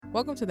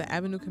Welcome to the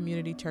Avenue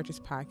Community Churches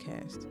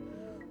podcast.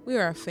 We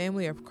are a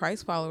family of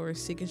Christ followers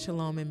seeking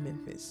shalom in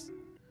Memphis.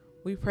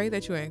 We pray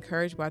that you are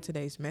encouraged by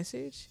today's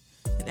message,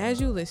 and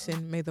as you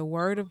listen, may the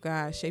word of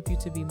God shape you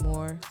to be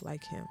more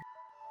like him.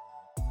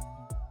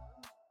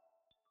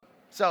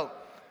 So,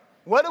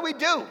 what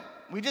do?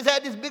 We just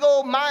had this big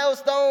old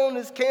milestone,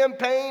 this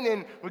campaign,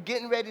 and we're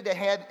getting ready to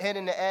head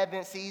into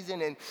Advent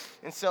season.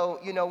 And so,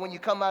 when you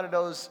come out of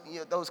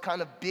those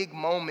kind of big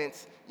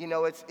moments,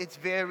 it's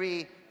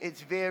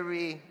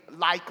very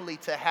likely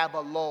to have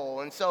a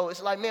lull. And so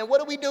it's like, man, what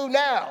do we do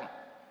now?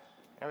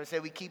 I would say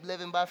we keep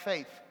living by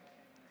faith.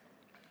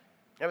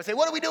 I would say,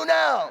 what do we do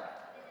now?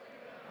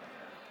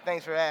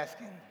 Thanks for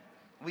asking.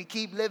 We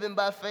keep living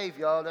by faith,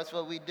 y'all. That's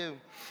what we do.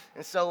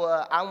 And so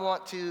I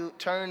want to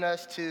turn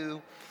us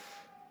to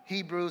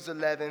Hebrews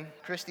 11.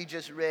 Christy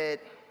just read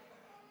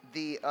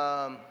the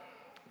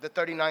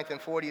 39th and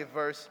 40th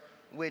verse,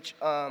 which,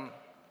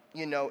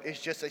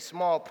 is just a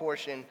small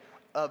portion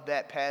of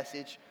that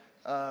passage,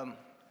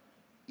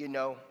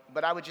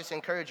 But I would just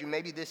encourage you,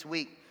 maybe this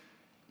week,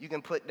 you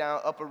can put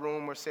down Upper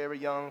Room or Sarah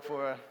Young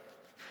for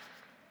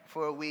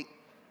a week.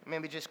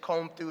 Maybe just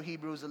comb through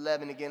Hebrews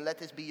 11 again. Let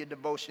this be your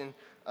devotion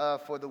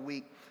for the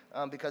week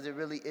because it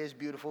really is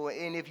beautiful.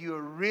 And if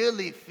you're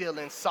really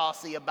feeling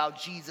saucy about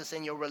Jesus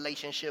and your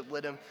relationship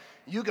with him,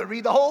 you can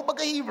read the whole book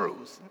of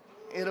Hebrews.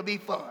 It'll be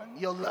fun.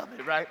 You'll love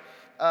it, right?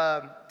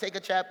 Take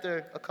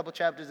a couple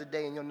chapters a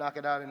day, and you'll knock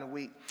it out in a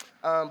week.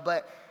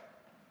 But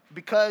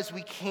because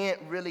we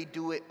can't really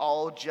do it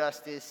all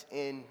justice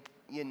in,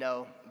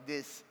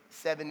 this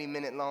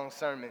 70-minute long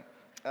sermon,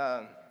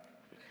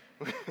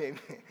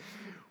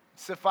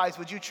 suffice,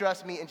 would you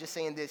trust me in just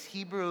saying this?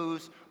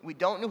 Hebrews, we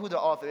don't know who the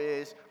author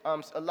is.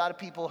 A lot of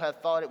people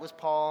have thought it was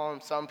Paul.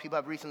 Some people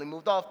have recently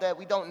moved off that.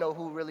 We don't know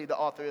who really the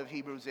author of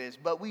Hebrews is.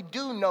 But we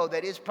do know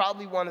that it's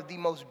probably one of the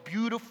most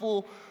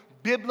beautiful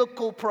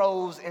biblical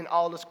prose in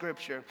all of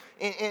Scripture.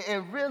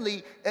 And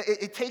really,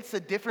 it takes a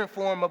different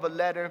form of a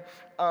letter,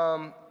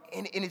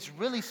 and it's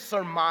really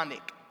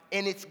sermonic.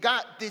 And it's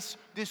got this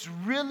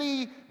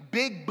really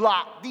big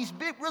block,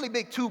 really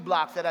big two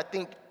blocks that I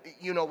think,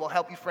 will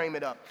help you frame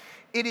it up.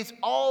 It is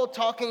all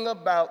talking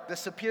about the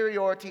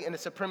superiority and the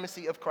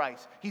supremacy of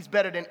Christ. He's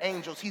better than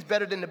angels. He's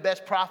better than the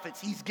best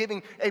prophets. He's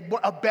giving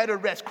a better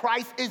rest.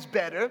 Christ is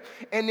better.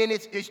 And then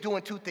it's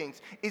doing two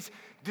things. It's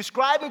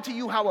describing to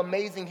you how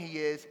amazing he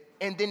is,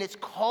 and then it's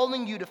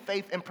calling you to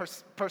faith and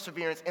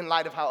perseverance in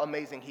light of how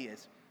amazing he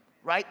is.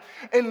 Right?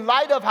 In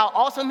light of how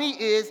awesome he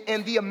is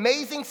and the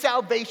amazing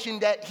salvation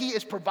that he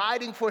is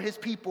providing for his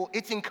people,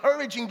 it's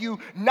encouraging you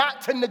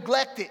not to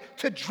neglect it,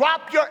 to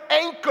drop your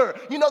anchor.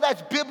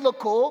 That's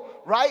biblical,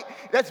 right?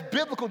 That's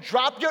biblical.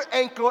 Drop your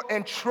anchor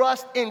and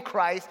trust in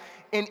Christ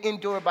and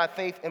endure by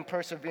faith and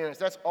perseverance.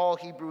 That's all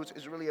Hebrews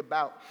is really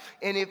about.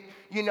 And if,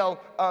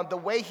 the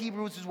way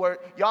Hebrews is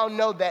worked, y'all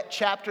know that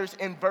chapters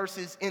and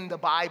verses in the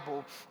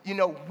Bible,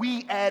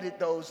 we added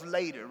those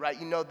later, right?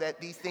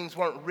 That these things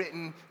weren't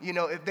written,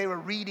 if they were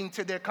reading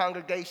to their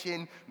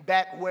congregation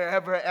back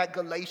wherever at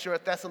Galatia or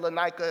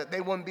Thessalonica, they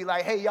wouldn't be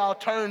like, hey, y'all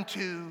turn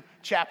to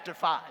chapter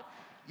 5.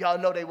 Y'all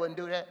know they wouldn't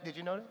do that? Did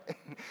you know that?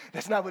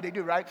 That's not what they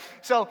do, right?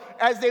 So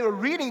as they were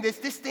reading this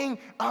thing,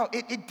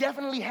 it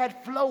definitely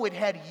had flow. It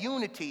had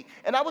unity.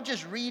 And I will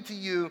just read to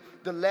you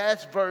the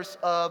last verse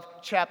of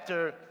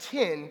chapter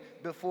 10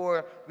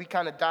 before we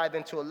kind of dive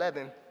into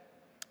 11.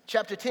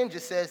 Chapter 10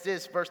 just says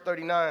this, verse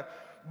 39.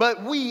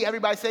 But we,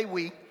 everybody say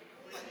we,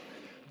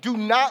 do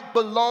not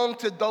belong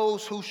to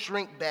those who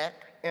shrink back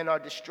and are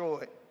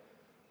destroyed,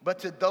 but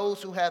to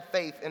those who have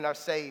faith and are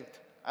saved.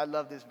 I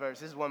love this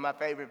verse. This is one of my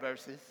favorite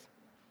verses,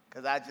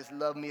 because I just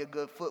love me a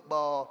good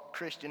football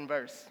Christian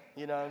verse.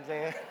 You know what I'm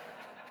saying?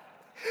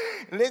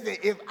 Listen,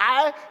 if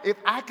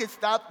I could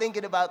stop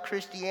thinking about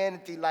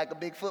Christianity like a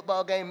big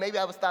football game, maybe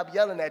I would stop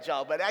yelling at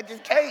y'all, but I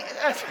just can't.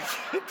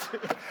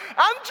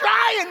 I'm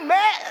trying,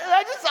 man.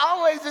 I just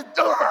always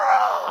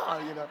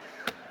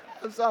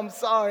So I'm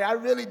sorry. I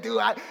really do.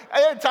 There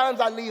are times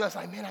I leave, I was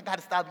like, man, I got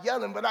to stop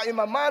yelling. But in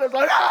my mind, it's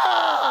like,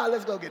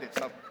 let's go get it.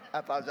 So I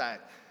apologize.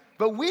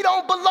 But we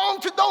don't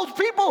belong to those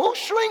people who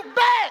shrink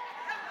back.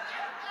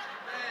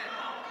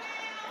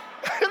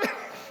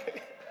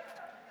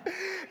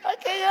 I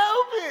can't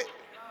help it.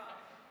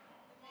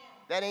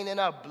 That ain't in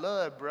our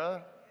blood,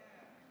 bruh.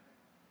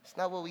 It's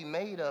not what we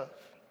made of.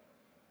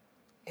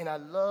 And I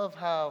love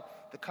how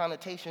the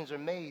connotations are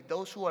made.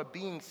 Those who are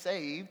being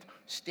saved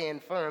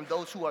stand firm.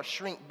 Those who are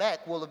shrink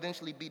back will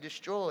eventually be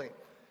destroyed.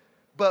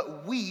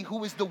 But we,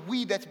 who is the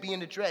we that's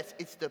being addressed?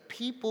 It's the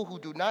people who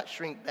do not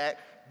shrink back,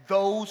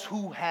 those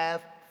who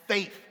have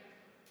faith.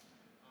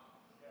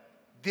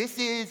 This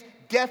is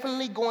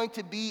definitely going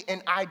to be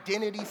an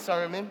identity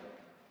sermon.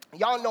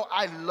 Y'all know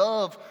I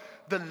love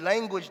the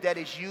language that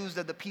is used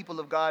of the people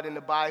of God in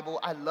the Bible.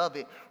 I love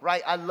it,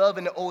 right? I love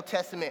in the Old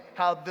Testament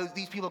how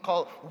these people are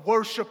called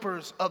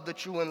worshipers of the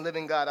true and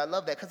living God. I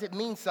love that because it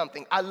means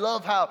something. I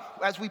love how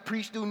as we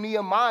preach through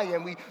Nehemiah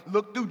and we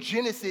look through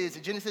Genesis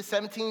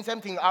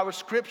 17, our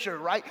scripture,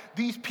 right?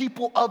 These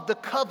people of the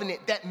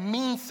covenant, that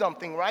means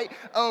something, right?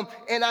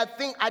 And I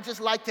think I just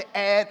like to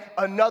add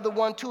another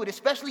one to it,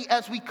 especially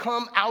as we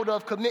come out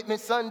of Commitment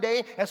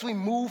Sunday, as we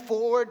move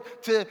forward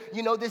to,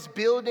 this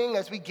building,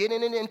 as we get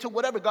into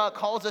whatever God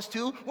calls us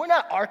to. We're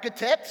not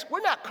architects.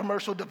 We're not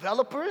commercial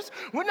developers.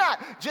 We're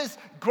not just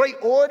great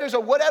orators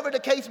or whatever the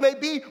case may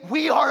be.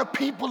 We are a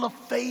people of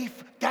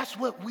faith. That's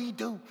what we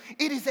do.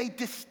 It is a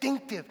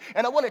distinctive.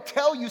 And I want to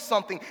tell you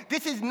something.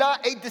 This is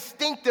not a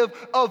distinctive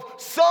of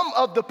some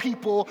of the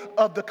people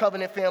of the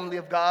covenant family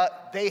of God.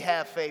 They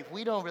have faith.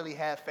 We don't really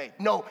have faith.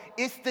 No,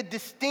 it's the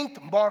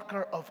distinct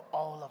marker of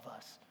all of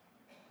us.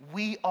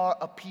 We are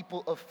a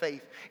people of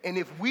faith. And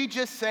if we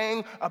just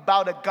sang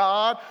about a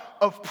God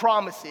of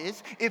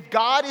promises, if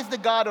God is the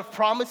God of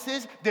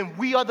promises, then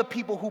we are the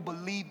people who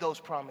believe those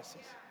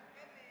promises.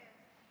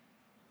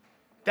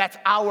 That's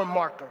our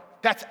marker.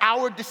 That's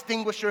our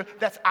distinguisher.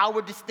 That's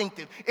our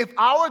distinctive. If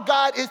our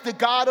God is the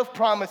God of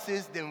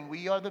promises, then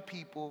we are the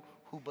people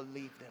who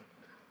believe them.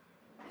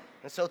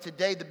 And so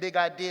today, the big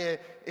idea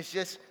is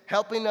just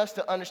helping us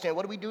to understand,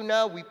 what do we do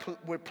now?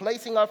 We're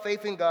placing our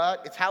faith in God.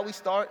 It's how we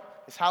start,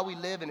 it's how we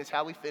live, and it's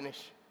how we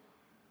finish.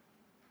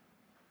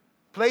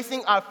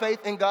 Placing our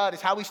faith in God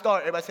is how we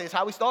start. Everybody say, it's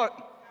how we start.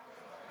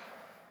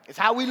 It's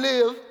how we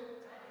live,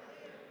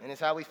 and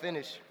it's how we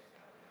finish.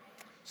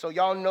 So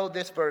y'all know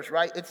this verse,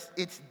 right?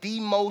 It's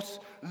the most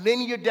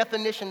linear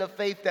definition of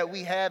faith that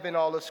we have in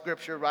all of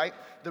Scripture, right?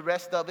 The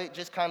rest of it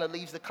just kind of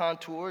leaves the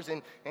contours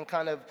and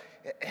kind of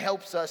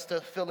helps us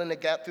to fill in the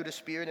gap through the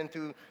Spirit and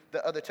through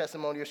the other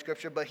testimony of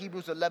Scripture. But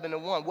Hebrews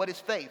 11:1, what is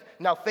faith?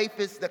 Now, faith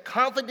is the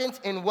confidence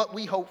in what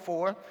we hope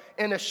for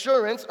and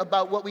assurance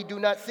about what we do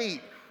not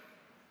see,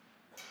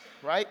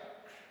 right?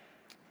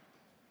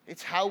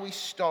 It's how we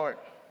start.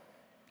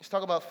 Let's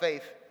talk about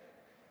faith.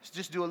 Let's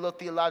just do a little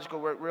theological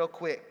work real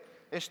quick.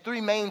 There's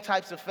three main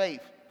types of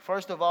faith.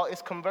 First of all,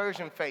 it's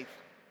conversion faith.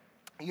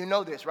 You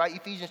know this, right?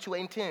 Ephesians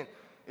 2:8-10.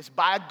 It's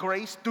by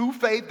grace through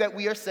faith that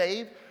we are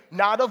saved,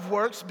 not of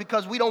works,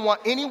 because we don't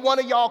want any one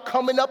of y'all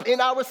coming up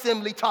in our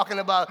assembly talking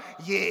about,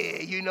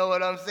 yeah, you know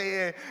what I'm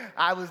saying?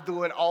 I was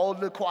doing all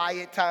the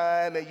quiet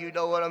time, and you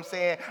know what I'm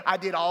saying? I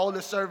did all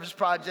the service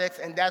projects,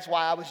 and that's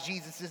why I was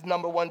Jesus'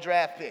 #1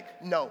 draft pick.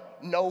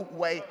 No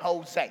way,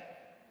 Jose.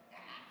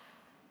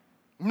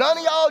 None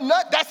of y'all,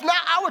 that's not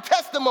our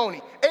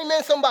testimony.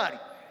 Amen, somebody.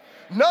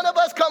 None of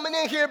us coming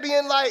in here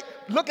being like,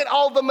 look at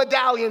all the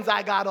medallions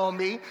I got on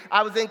me.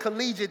 I was in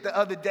collegiate the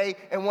other day,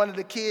 and one of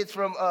the kids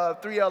from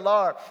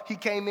 3LR, he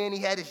came in, he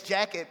had his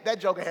jacket. That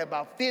joker had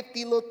about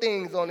 50 little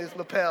things on his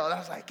lapel. And I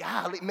was like,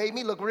 golly, it made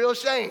me look real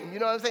ashamed. You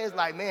know what I'm saying? It's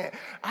like, man,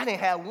 I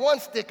didn't have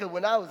one sticker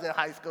when I was in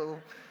high school.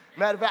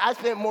 Matter of fact, I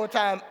spent more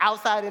time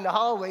outside in the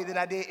hallway than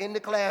I did in the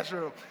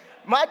classroom.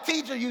 My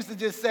teacher used to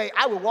just say,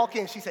 I would walk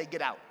in, she'd say,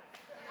 get out.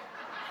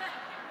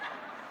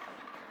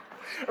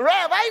 Rev,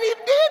 I ain't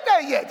even did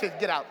that yet. Just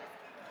get out.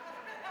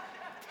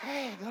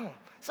 Dang on.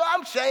 So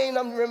I'm shamed,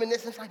 I'm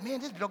reminiscing. It's like,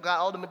 man, this bro got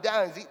all the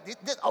medallions.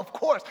 Of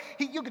course,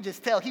 you could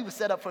just tell he was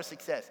set up for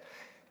success.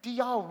 Do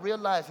y'all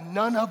realize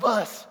none of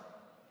us,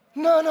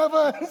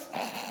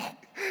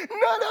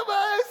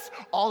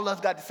 all of us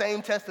got the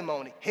same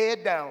testimony.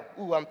 Head down.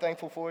 Ooh, I'm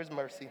thankful for his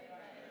mercy.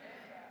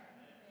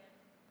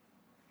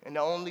 And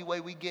the only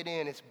way we get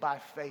in is by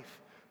faith.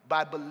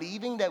 By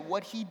believing that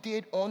what he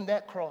did on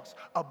that cross,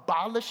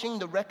 abolishing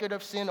the record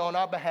of sin on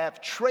our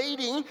behalf,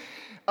 trading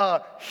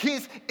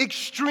his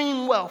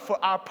extreme wealth for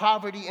our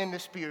poverty in the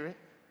spirit,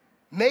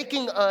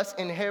 making us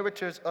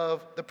inheritors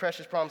of the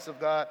precious promise of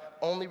God,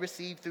 only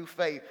received through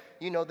faith.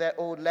 You know that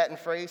old Latin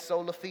phrase,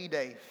 sola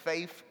fide,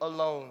 faith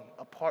alone,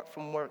 apart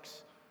from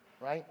works,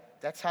 right?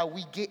 That's how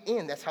we get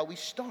in. That's how we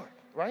start,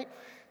 right?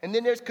 And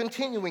then there's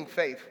continuing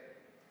faith.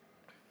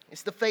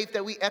 It's the faith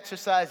that we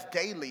exercise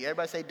daily.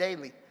 Everybody say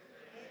daily.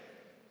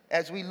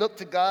 As we look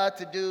to God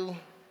to do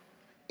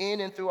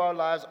in and through our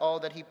lives all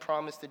that he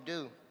promised to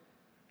do.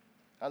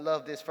 I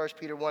love this, 1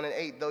 Peter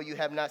 1:8, though you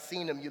have not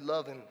seen him, you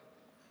love him.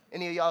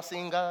 Any of y'all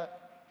seen God?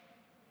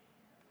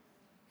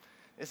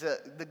 It's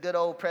the good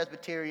old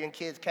Presbyterian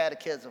kids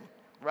catechism,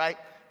 right?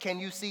 Can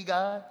you see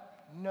God?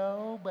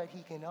 No, but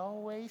he can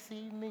always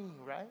see me,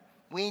 right?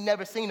 We ain't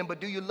never seen him, but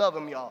do you love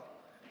him, y'all?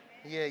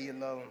 Yeah, you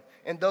love him.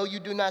 And though you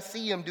do not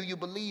see him, do you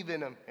believe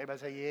in him? Everybody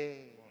say, yeah.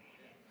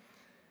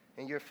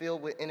 And you're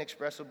filled with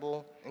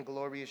inexpressible and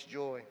glorious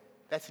joy.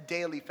 That's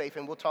daily faith,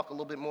 and we'll talk a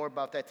little bit more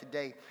about that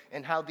today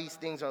and how these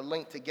things are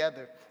linked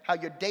together, how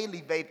your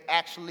daily faith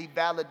actually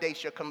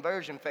validates your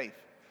conversion faith.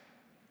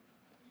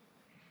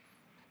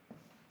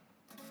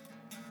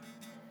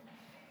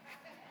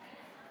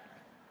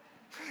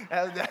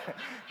 That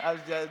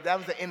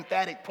was an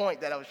emphatic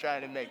point that I was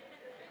trying to make.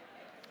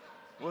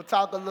 We'll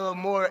talk a little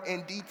more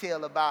in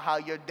detail about how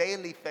your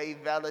daily faith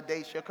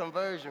validates your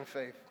conversion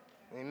faith.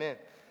 Amen.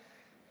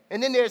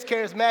 And then there's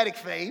charismatic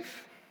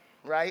faith,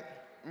 right?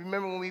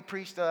 Remember when we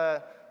preached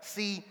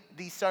see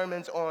these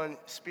sermons on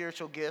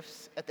spiritual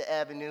gifts at the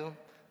Avenue?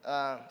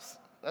 That's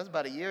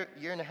about a year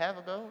and a half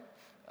ago.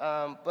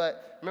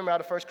 But remember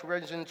out of 1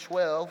 Corinthians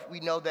 12, we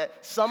know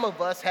that some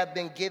of us have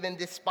been given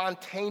this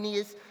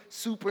spontaneous,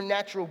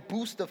 supernatural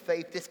boost of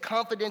faith, this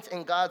confidence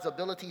in God's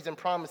abilities and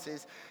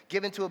promises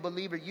given to a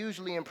believer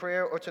usually in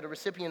prayer or to the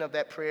recipient of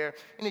that prayer,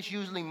 and it's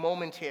usually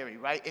momentary,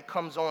 right? It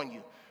comes on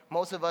you.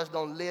 Most of us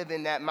don't live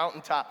in that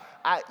mountaintop.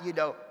 I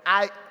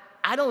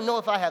don't know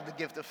if I have the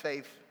gift of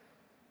faith.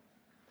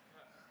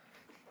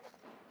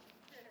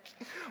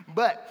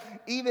 But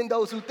even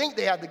those who think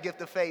they have the gift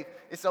of faith,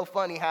 it's so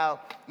funny how,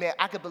 man,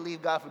 I could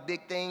believe God for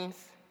big things,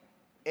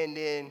 and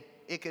then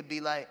it could be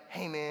like,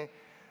 hey, man,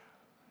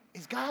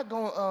 is God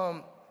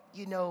going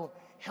to,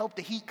 help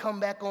the heat come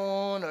back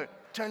on or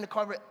turn the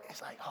carpet?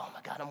 It's like, oh,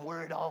 my God, I'm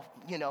worried off,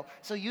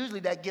 So usually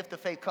that gift of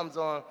faith comes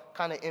on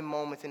kind of in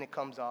moments, and it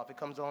comes off. It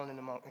comes on in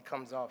a moment, it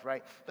comes off,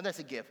 right? But that's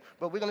a gift.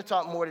 But we're going to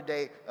talk more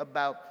today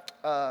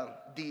about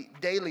the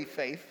daily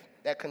faith,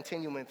 that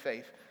continuing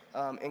faith.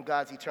 In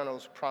God's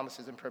eternal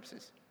promises and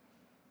purposes.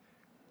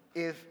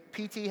 If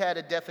PT had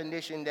a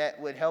definition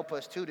that would help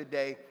us too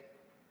today,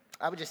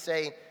 I would just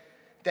say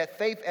that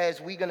faith,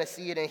 as we're going to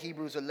see it in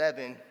Hebrews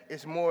 11,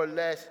 is more or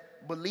less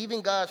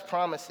believing God's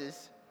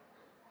promises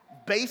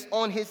based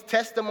on his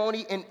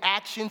testimony and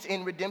actions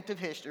in redemptive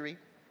history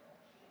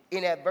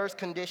in adverse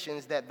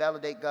conditions that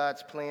validate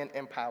God's plan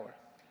and power.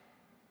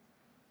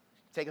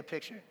 Take a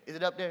picture. Is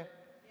it up there?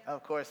 Yeah.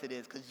 Of course it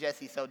is, because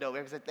Jesse's so dope.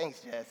 Everybody said, thanks,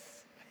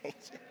 Jess.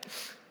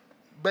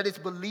 But it's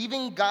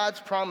believing God's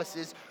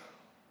promises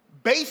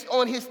based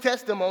on his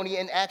testimony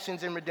and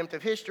actions in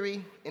redemptive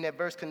history in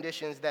adverse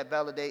conditions that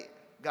validate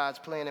God's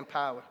plan and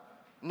power.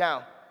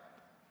 Now,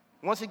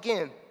 once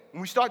again,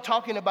 when we start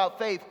talking about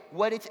faith,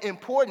 what it's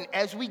important,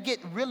 as we get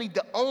really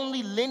the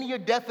only linear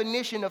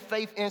definition of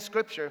faith in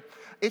Scripture,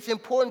 it's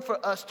important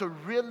for us to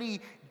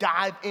really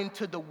dive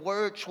into the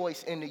word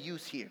choice and the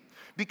use here.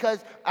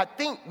 Because I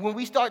think when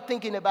we start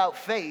thinking about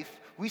faith,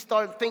 we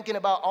start thinking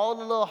about all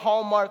the little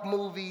Hallmark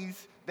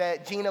movies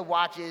that Gina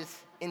watches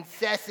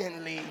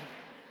incessantly.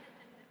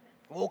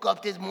 Woke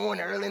up this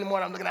morning, early in the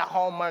morning, I'm looking at a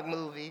Hallmark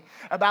movie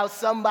about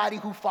somebody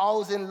who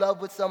falls in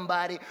love with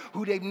somebody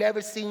who they've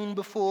never seen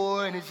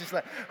before, and it's just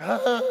like,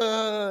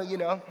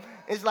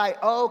 It's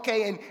like,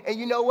 okay, and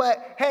you know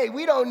what? Hey,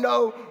 we don't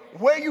know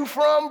where you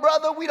from,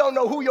 brother. We don't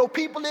know who your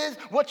people is,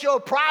 what your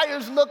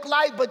priors look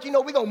like, but, we're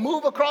going to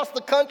move across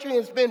the country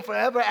and spend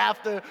forever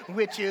after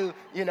with you,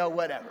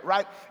 whatever,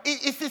 right?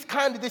 It's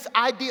this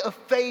idea of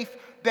faith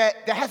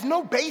that has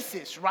no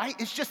basis, right?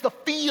 It's just a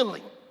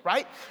feeling,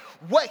 right?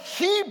 What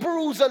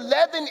Hebrews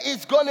 11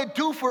 is going to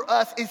do for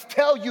us is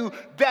tell you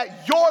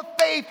that your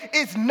faith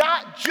is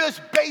not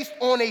just based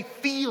on a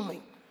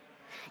feeling.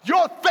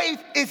 Your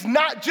faith is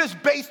not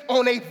just based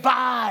on a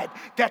vibe.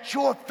 That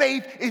your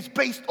faith is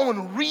based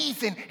on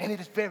reason, and it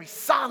is very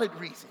solid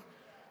reason.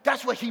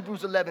 That's what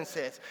Hebrews 11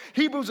 says.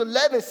 Hebrews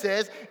 11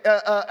 says,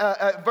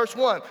 verse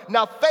 1,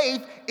 now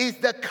faith is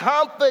the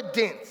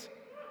confidence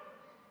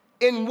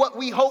in what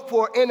we hope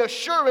for and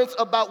assurance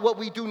about what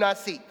we do not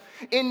see.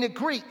 In the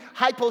Greek,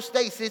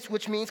 hypostasis,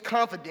 which means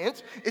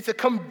confidence, it's a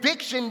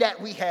conviction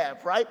that we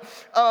have, right?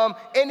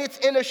 And it's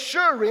an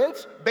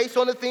assurance based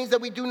on the things that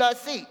we do not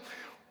see.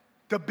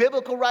 The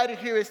biblical writer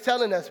here is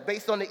telling us,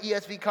 based on the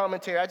ESV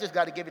commentary, I just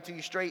got to give it to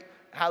you straight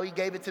how he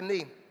gave it to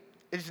me.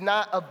 It's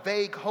not a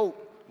vague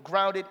hope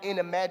grounded in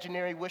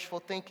imaginary wishful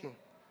thinking.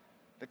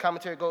 The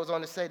commentary goes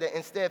on to say that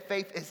instead,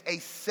 faith is a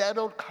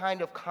settled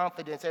kind of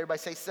confidence. Everybody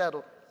say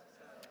settled.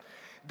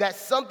 That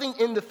something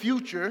in the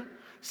future,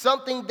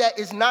 something that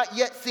is not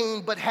yet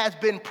seen but has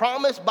been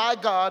promised by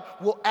God,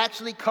 will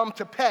actually come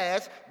to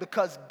pass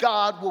because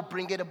God will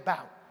bring it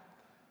about.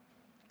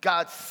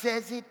 God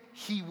says it,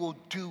 he will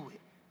do it.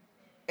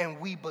 And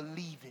we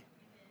believe it.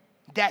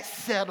 That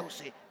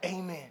settles it.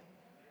 Amen.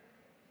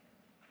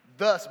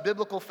 Thus,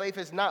 biblical faith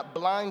is not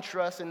blind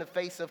trust in the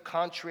face of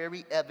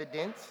contrary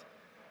evidence,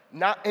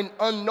 not an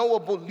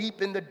unknowable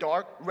leap in the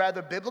dark.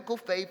 Rather, biblical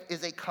faith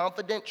is a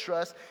confident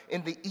trust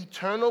in the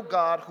eternal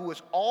God who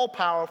is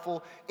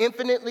all-powerful,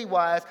 infinitely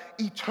wise,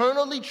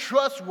 eternally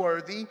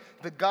trustworthy,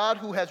 the God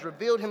who has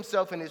revealed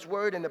himself in his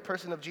word in the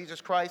person of Jesus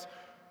Christ,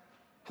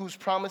 whose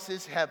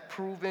promises have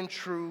proven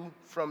true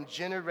from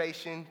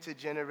generation to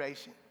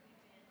generation.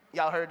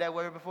 Y'all heard that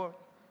word before?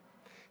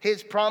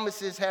 His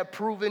promises have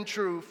proven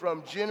true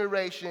from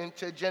generation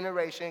to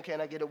generation. Can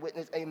I get a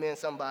witness? Amen,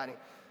 somebody.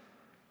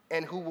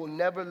 And who will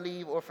never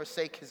leave or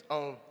forsake his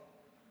own.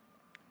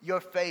 Your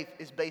faith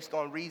is based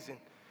on reason.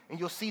 And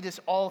you'll see this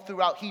all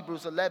throughout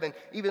Hebrews 11.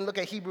 Even look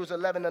at Hebrews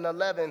 11 and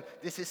 11.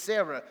 This is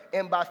Sarah.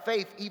 And by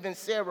faith, even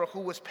Sarah,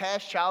 who was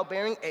past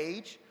childbearing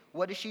age,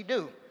 what did she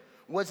do?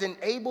 Was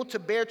enabled to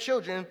bear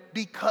children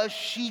because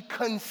she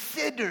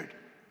considered.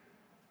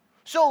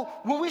 So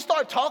when we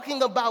start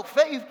talking about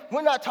faith,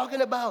 we're not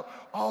talking about,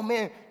 oh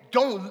man,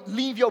 don't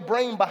leave your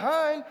brain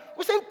behind.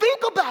 We're saying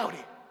think about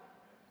it.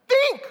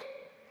 Think.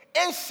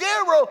 And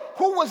Sarah,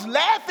 who was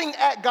laughing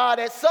at God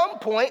at some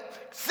point,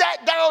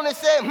 sat down and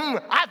said,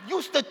 I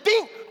used to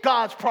think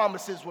God's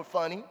promises were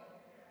funny.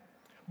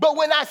 But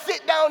when I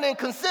sit down and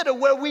consider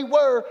where we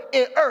were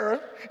in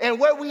earth and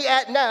where we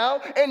at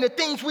now and the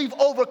things we've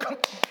overcome,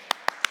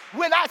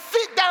 when I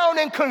sit down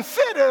and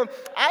consider,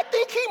 I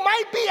think he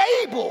might be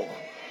able.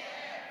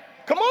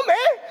 Come on, man.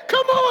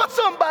 Come on,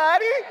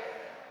 somebody.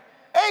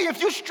 Hey, if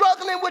you're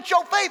struggling with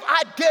your faith,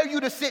 I dare you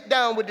to sit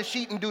down with the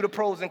sheet and do the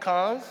pros and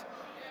cons.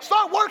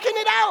 Start working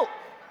it out.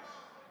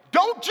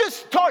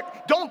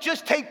 Don't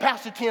just take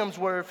Pastor Tim's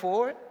word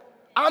for it.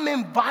 I'm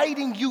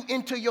inviting you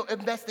into your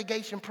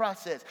investigation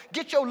process.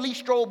 Get your Lee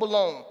Strobel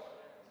on.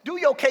 Do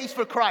your case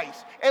for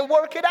Christ and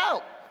work it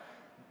out.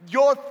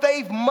 Your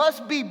faith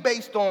must be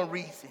based on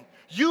reason.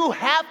 You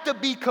have to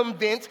be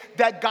convinced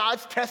that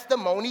God's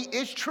testimony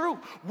is true.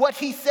 What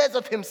he says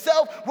of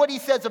himself, what he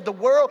says of the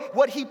world,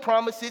 what he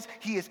promises,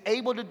 he is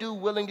able to do,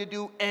 willing to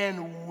do,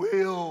 and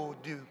will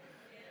do.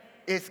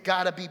 It's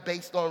got to be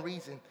based on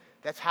reason.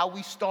 That's how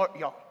we start,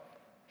 y'all.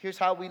 Here's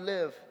how we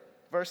live.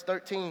 Verse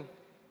 13. It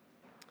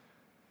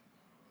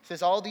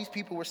says, all these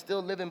people were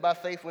still living by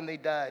faith when they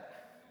died.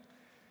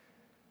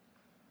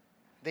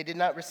 They did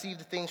not receive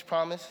the things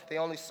promised. They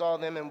only saw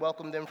them and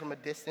welcomed them from a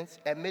distance,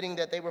 admitting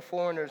that they were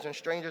foreigners and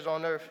strangers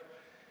on earth.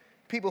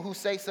 People who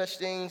say such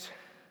things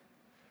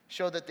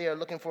show that they are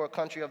looking for a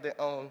country of their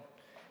own.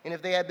 And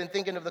if they had been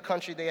thinking of the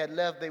country they had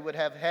left, they would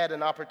have had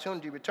an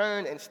opportunity to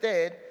return.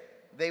 Instead,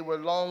 they were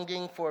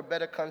longing for a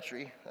better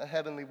country, a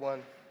heavenly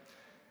one.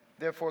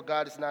 Therefore,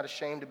 God is not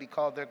ashamed to be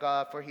called their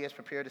God, for he has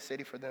prepared a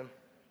city for them.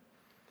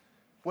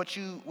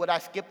 What I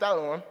skipped out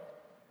on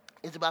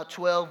is about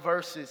 12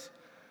 verses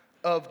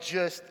of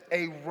just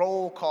a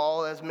roll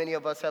call, as many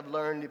of us have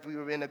learned if we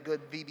were in a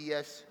good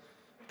VBS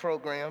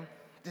program,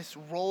 this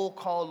roll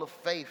call of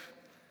faith.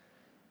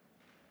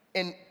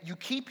 And you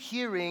keep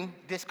hearing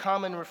this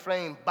common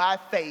refrain, by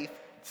faith,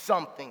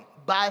 something.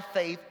 By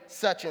faith,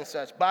 such and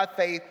such. By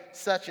faith,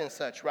 such and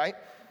such, right?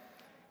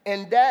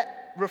 And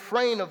that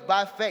refrain of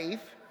by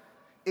faith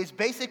is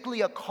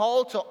basically a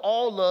call to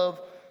all of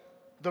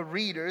the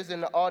readers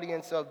and the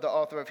audience of the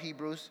author of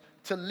Hebrews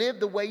to live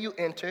the way you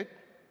entered,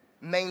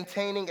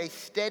 maintaining a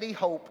steady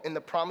hope in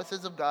the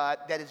promises of God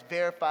that is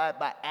verified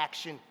by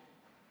action.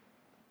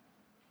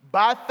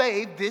 By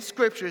faith, this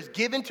scripture is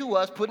given to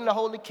us, put in the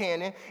holy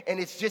canon, and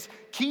it's just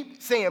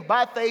keep saying,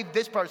 by faith,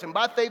 this person,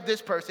 by faith,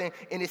 this person,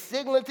 and it's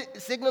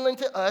signaling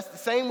to us the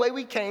same way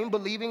we came,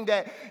 believing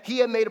that he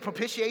had made a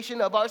propitiation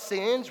of our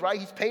sins, right?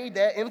 He's paid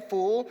that in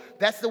full.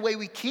 That's the way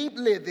we keep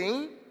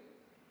living,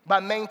 by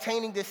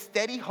maintaining this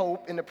steady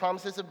hope in the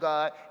promises of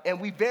God,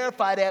 and we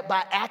verify that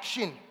by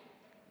action,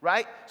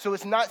 right? So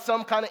it's not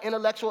some kind of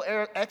intellectual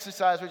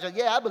exercise where it's like,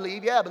 I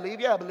believe.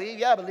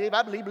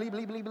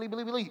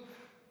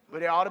 But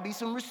there ought to be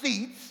some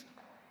receipts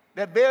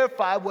that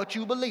verify what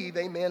you believe,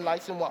 amen,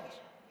 lights and walls.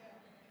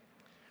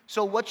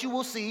 So what you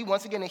will see,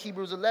 once again in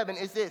Hebrews 11,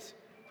 is this.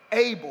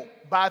 Abel,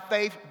 by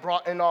faith,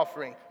 brought an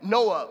offering.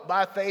 Noah,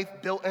 by faith,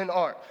 built an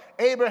ark.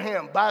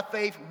 Abraham, by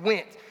faith,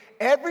 went.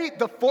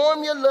 The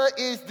formula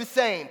is the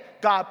same.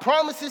 God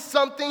promises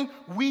something,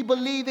 we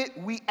believe it,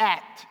 we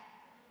act.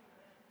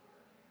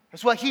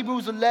 That's what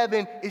Hebrews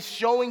 11 is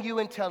showing you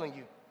and telling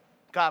you.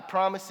 God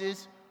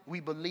promises, we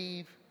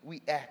believe,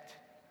 we act.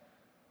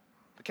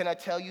 But can I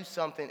tell you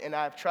something? And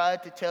I've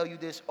tried to tell you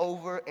this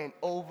over and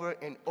over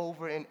and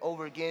over and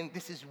over again.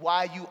 This is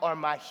why you are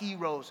my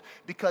heroes.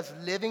 Because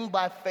living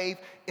by faith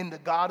in the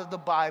God of the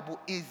Bible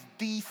is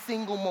the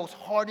single most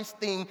hardest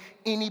thing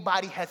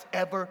anybody has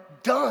ever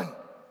done.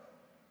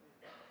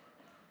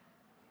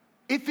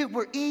 If it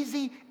were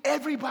easy,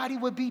 everybody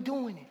would be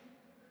doing it.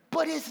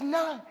 But it's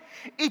not.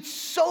 It's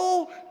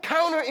so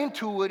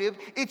counterintuitive.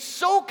 It's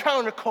so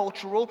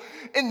countercultural.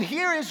 And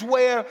here is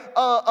where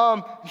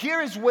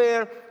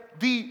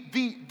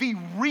the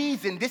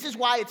reason, this is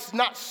why it's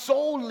not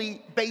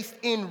solely based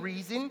in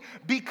reason,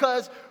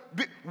 because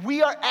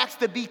we are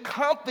asked to be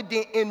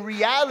confident in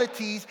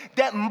realities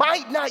that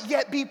might not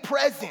yet be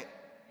present.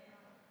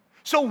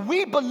 So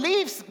we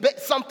believe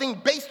something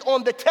based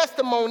on the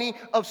testimony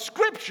of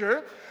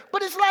Scripture,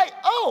 but it's like,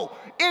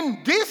 in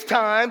this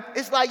time,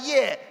 it's like,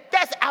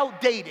 that's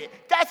outdated.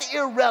 That's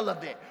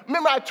irrelevant.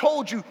 Remember I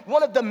told you,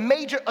 one of the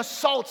major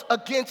assaults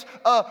against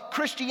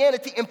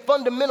Christianity and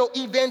fundamental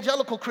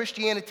evangelical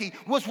Christianity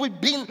was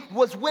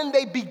when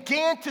they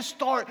began to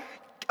start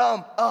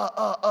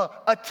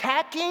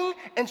attacking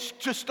and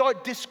to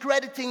start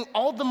discrediting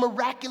all the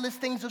miraculous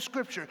things of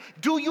Scripture.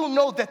 Do you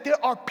know that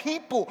there are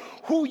people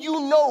who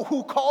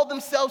who call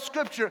themselves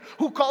Scripture,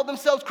 who call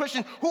themselves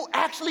Christian, who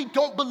actually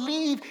don't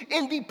believe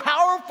in the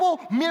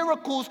powerful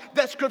miracles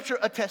that Scripture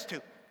attests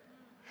to?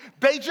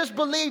 They just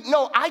believe,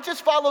 I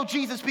just follow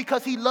Jesus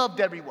because he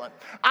loved everyone.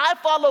 I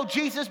follow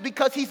Jesus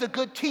because he's a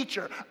good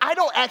teacher. I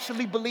don't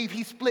actually believe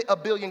he split a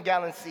 1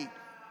 billion-gallon sea.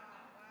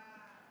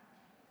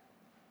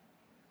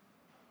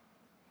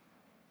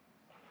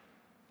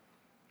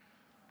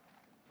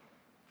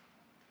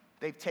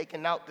 They've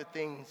taken out the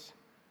things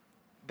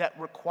that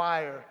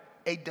require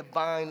a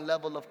divine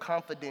level of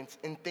confidence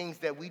in things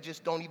that we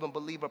just don't even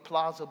believe are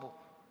plausible.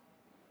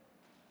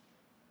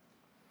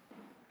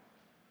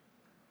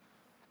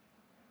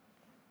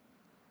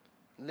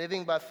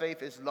 Living by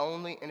faith is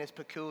lonely and it's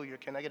peculiar.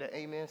 Can I get an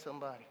amen,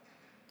 somebody?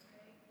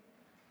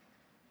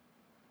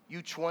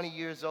 You 20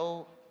 years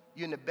old,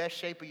 you're in the best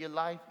shape of your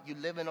life, you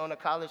living on a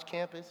college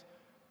campus,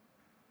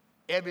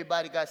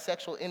 everybody got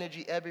sexual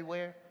energy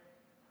everywhere.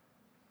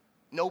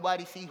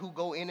 Nobody see who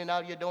go in and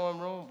out of your dorm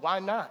room. Why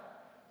not?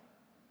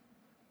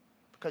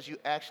 Because you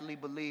actually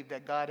believe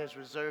that God has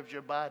reserved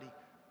your body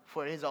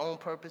for his own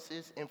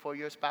purposes and for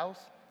your spouse.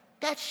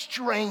 That's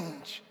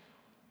strange.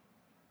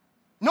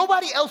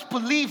 Nobody else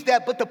believes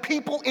that but the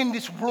people in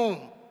this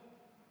room.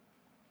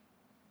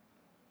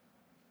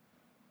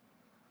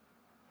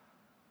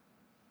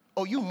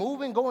 Oh, you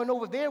moving, going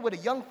over there with a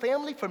young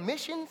family for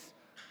missions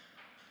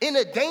in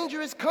a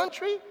dangerous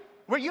country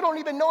where you don't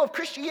even know if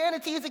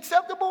Christianity is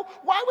acceptable?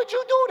 Why would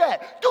you do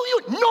that?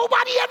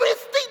 Nobody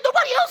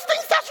else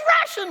thinks that's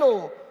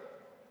rational.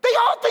 They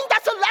all think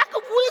that's a lack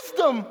of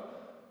wisdom.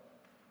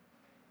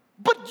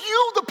 But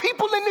you, the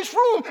people in this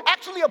room,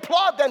 actually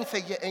applaud that and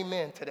say, yeah,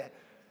 amen to that.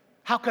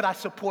 How could I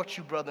support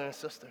you, brother and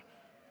sister?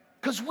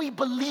 Because we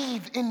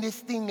believe in this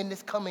thing, in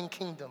this coming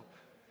kingdom.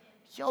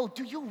 Yo,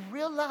 do you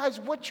realize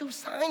what you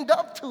signed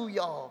up to,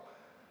 y'all?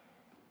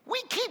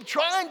 We keep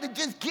trying to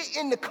just get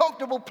in the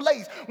comfortable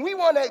place. We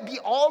want to be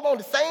all on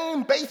the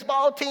same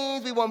baseball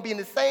teams. We want to be in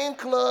the same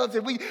clubs.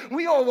 And we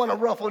don't want to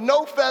ruffle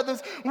no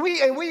feathers.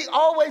 We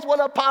always want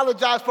to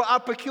apologize for our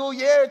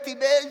peculiarity,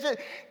 man.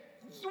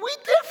 We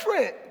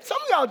different. Some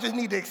of y'all just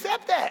need to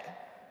accept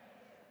that.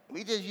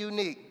 We just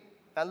unique.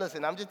 Now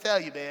listen, I'm just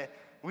telling you, man,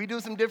 we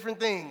do some different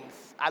things.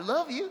 I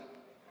love you,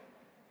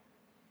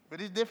 but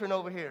it's different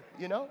over here,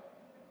 you know?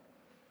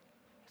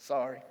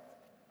 Sorry.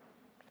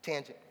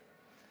 Tangent.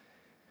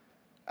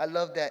 I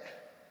love that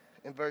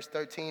in verse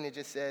 13 it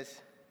just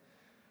says,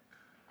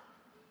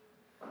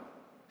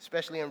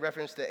 especially in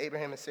reference to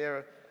Abraham and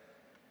Sarah,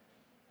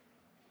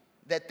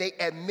 that they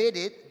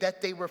admitted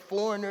that they were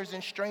foreigners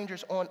and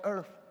strangers on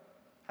earth.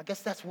 I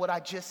guess that's what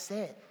I just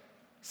said.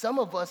 Some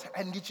of us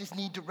just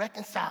need to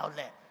reconcile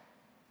that.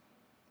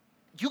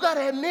 You got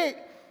to admit,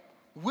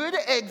 we're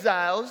the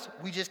exiles.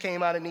 We just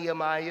came out of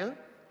Nehemiah.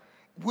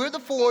 We're the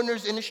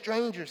foreigners and the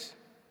strangers.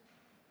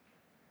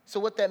 So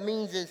what that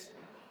means is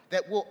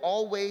that we'll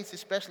always,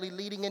 especially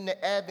leading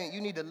into Advent,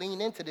 you need to lean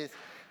into this,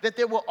 that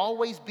there will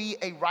always be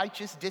a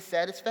righteous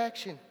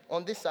dissatisfaction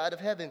on this side of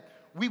heaven.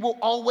 We will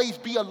always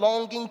be a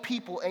longing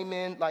people,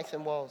 amen, lights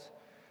and walls.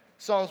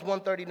 Psalms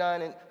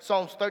 39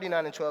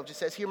 and 12 just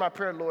says, hear my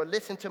prayer, Lord.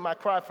 Listen to my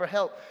cry for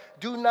help.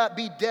 Do not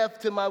be deaf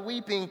to my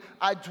weeping.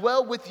 I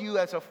dwell with you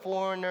as a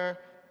foreigner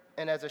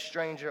and as a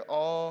stranger,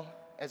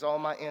 as all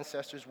my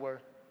ancestors were.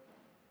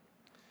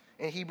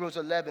 In Hebrews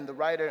 11, the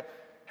writer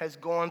has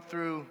gone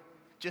through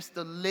just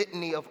the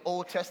litany of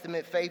Old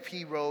Testament faith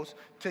heroes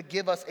to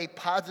give us a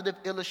positive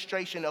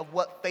illustration of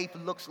what faith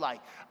looks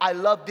like. I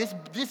love this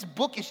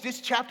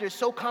chapter is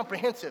so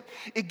comprehensive.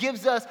 It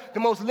gives us the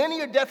most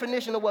linear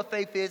definition of what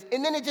faith is,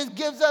 and then it just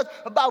gives us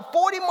about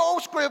 40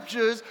 more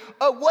scriptures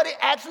of what it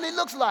actually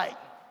looks like.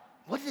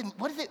 What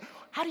is it?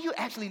 How do you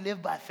actually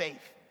live by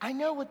faith? I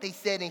know what they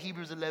said in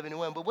Hebrews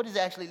 11:1, but what does it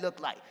actually look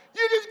like?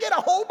 You just get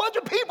a whole bunch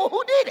of people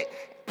who did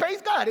it.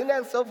 Praise God. Isn't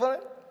that so fun?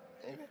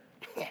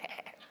 Amen.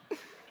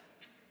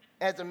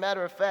 As a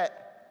matter of fact,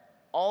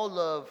 all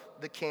of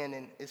the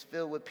canon is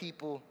filled with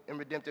people in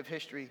redemptive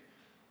history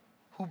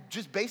who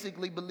just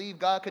basically believe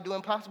God could do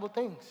impossible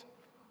things.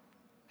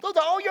 Those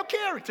are all your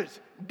characters.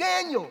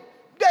 Daniel,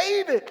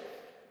 David,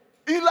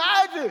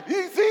 Elijah,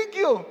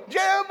 Ezekiel,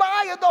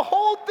 Jeremiah, the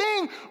whole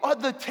thing are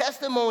the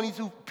testimonies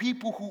of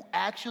people who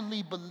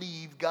actually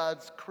believe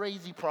God's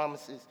crazy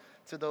promises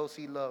to those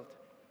he loved.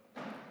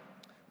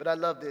 But I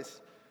love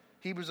this.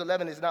 Hebrews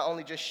 11 is not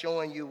only just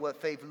showing you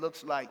what faith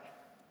looks like,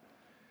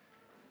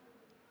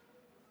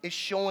 it's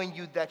showing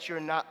you that you're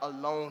not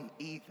alone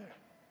either.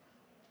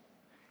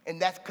 And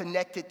that's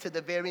connected to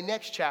the very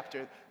next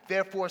chapter.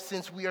 Therefore,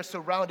 since we are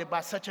surrounded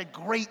by such a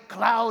great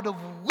cloud of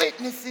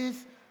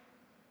witnesses,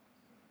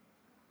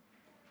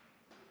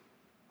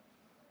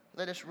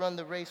 let us run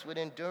the race with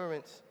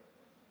endurance.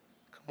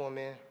 Come on,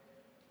 man.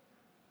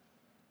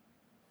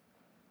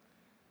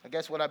 I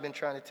guess what I've been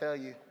trying to tell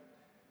you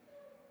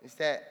is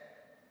that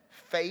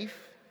faith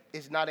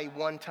is not a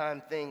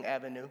one-time thing,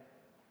 Avenue.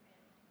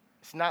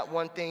 It's not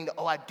one thing that,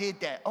 I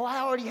did that. I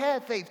already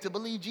had faith to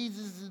believe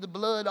Jesus is the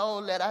blood,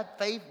 all that. I have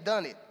faith,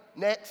 done it.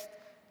 Next.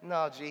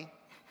 No, G.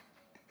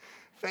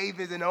 Faith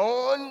is an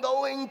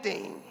ongoing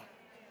thing.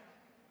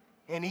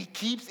 And he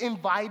keeps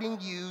inviting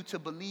you to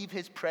believe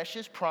his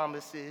precious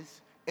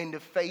promises in the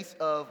face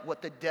of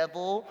what the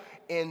devil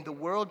and the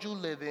world you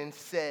live in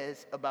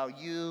says about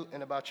you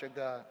and about your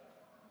God.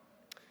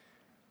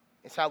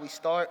 It's how we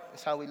start,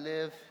 it's how we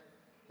live,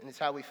 and it's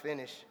how we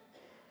finish.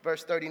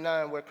 Verse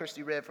 39, where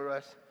Christy read for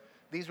us.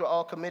 These were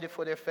all committed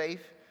for their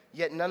faith,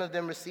 yet none of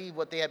them received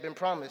what they had been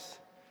promised,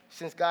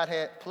 since God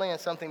had planned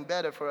something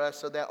better for us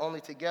so that only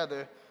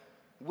together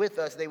with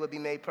us they would be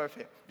made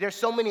perfect. There's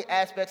so many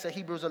aspects of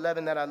Hebrews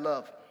 11 that I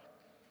love.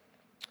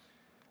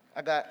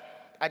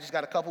 I just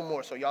got a couple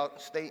more, so y'all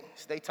stay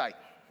tight.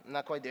 I'm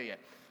not quite there yet.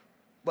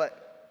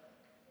 But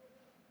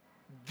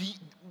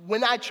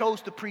When I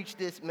chose to preach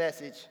this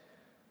message,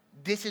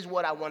 this is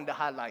what I wanted to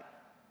highlight.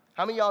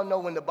 How many of y'all know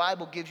when the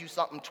Bible gives you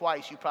something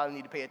twice, you probably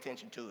need to pay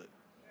attention to it,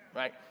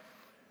 right?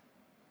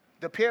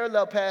 The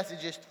parallel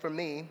passages for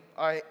me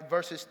are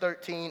verses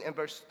 13 and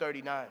verse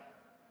 39.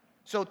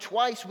 So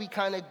twice we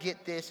kind of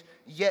get this,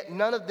 yet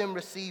none of them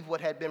received what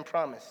had been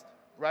promised,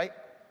 right?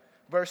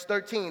 Verse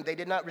 13, they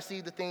did not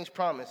receive the things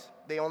promised.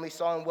 They only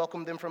saw and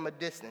welcomed them from a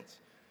distance.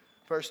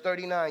 Verse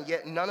 39,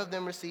 yet none of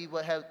them received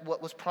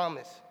what was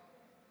promised.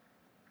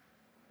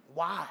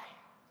 Why?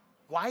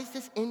 Why is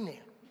this in there?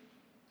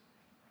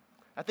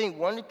 I think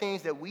one of the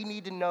things that we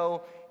need to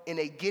know in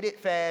a get it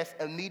fast,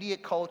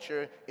 immediate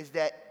culture is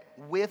that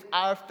with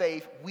our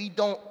faith, we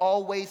don't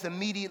always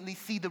immediately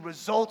see the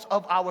results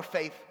of our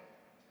faith.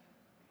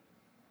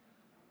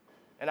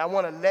 And I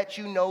want to let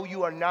you know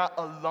you are not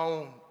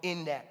alone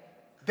in that.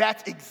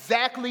 That's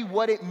exactly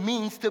what it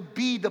means to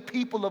be the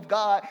people of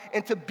God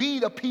and to be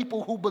the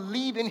people who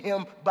believe in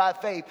him by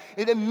faith.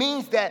 And it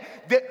means that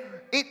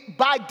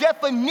by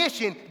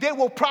definition, there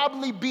will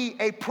probably be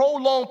a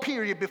prolonged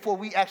period before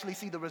we actually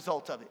see the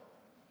results of it.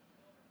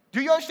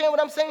 Do you understand what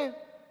I'm saying?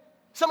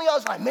 Some of y'all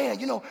is like, man,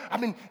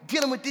 I've been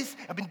dealing with this,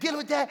 I've been dealing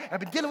with that,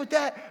 I've been dealing with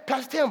that.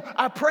 Pastor Tim,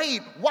 I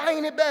prayed. Why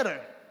ain't it better?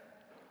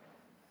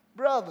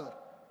 Brother,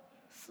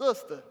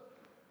 sister,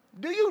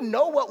 do you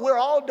know what we're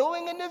all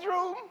doing in this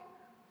room?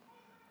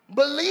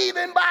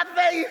 Believing by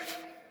faith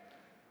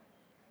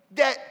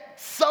that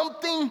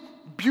something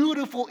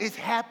beautiful is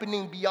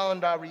happening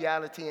beyond our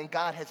reality, and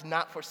God has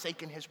not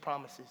forsaken his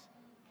promises.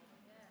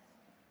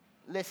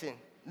 Listen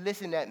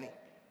at me.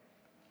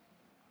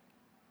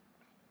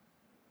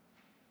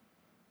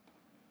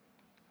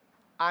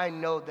 I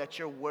know that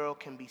your world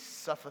can be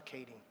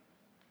suffocating.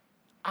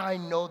 I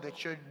know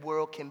that your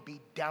world can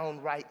be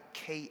downright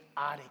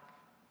chaotic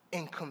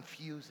and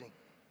confusing.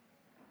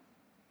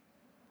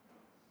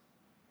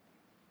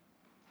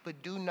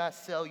 But do not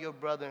sell your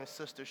brother and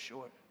sister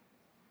short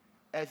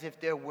as if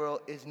their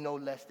world is no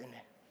less than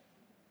that.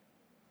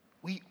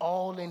 We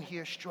all in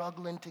here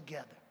struggling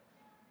together.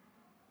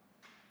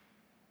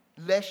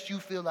 Lest you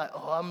feel like,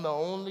 oh, I'm the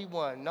only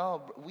one.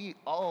 No, we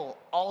all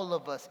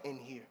of us in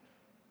here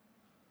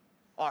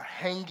are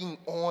hanging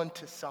on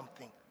to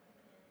something.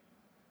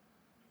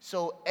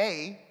 So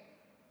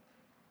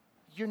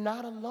you're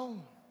not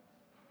alone.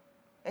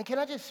 And can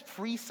I just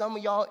free some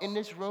of y'all in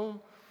this room?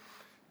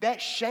 That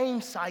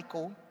shame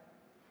cycle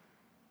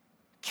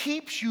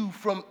keeps you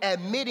from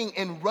admitting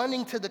and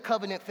running to the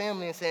covenant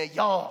family and saying,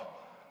 y'all,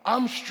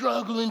 I'm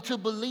struggling to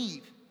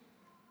believe.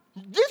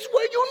 This is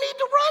where you need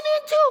to run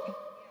into.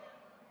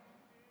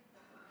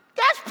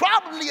 That's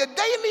probably a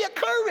daily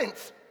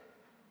occurrence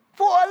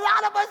for a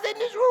lot of us in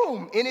this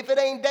room. And if it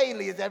ain't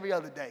daily, it's every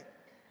other day.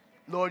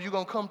 Lord, you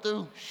gonna come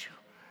through?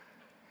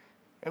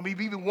 And we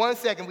even 1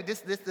 second with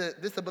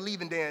this a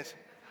believing dance.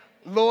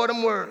 Lord,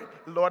 I'm worried.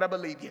 Lord, I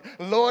believe you.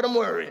 Lord, I'm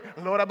worried.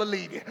 Lord, I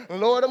believe you.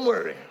 Lord, I'm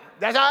worried.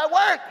 That's how it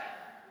works.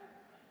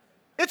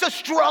 It's a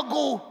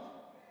struggle.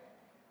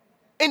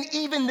 And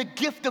even the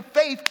gift of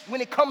faith,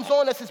 when it comes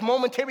on us, is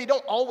momentary. It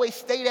don't always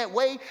stay that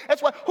way.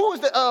 That's why, who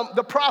is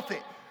the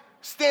prophet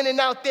standing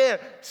out there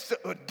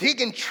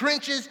digging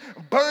trenches,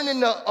 burning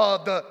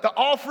the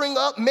offering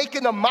up,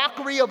 making a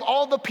mockery of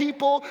all the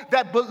people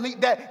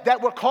that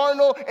were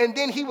carnal, and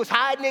then he was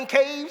hiding in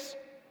caves?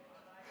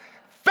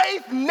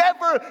 Faith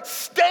never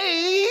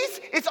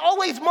stays. It's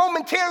always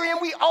momentary, and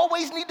we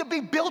always need to be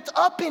built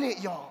up in it,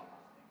 y'all.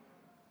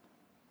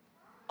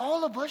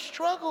 All of us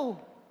struggle.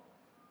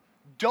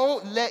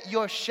 Don't let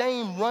your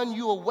shame run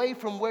you away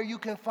from where you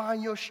can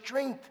find your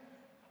strength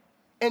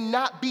and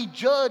not be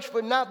judged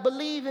for not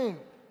believing.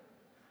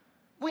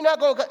 We're not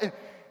going to...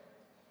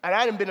 And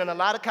I done been in a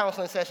lot of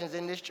counseling sessions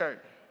in this church.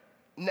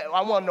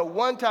 I want to know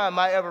one time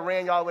I ever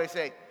ran y'all away and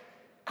say,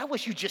 I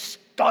wish you just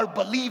start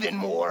believing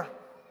more.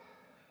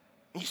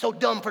 You're so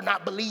dumb for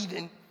not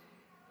believing.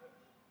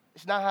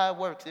 It's not how it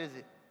works, is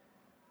it?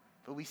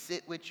 But we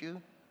sit with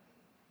you.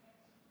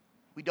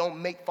 We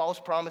don't make false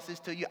promises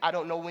to you. I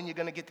don't know when you're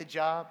going to get the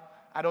job.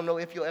 I don't know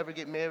if you'll ever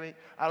get married.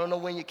 I don't know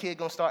when your kid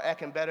going to start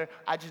acting better.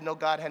 I just know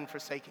God hadn't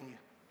forsaken you.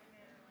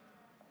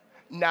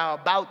 Now,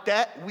 about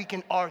that, we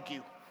can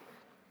argue.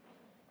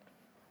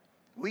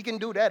 We can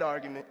do that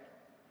argument.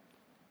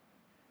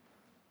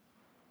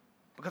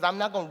 Because I'm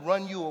not going to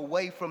run you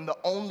away from the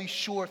only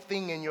sure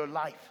thing in your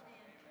life.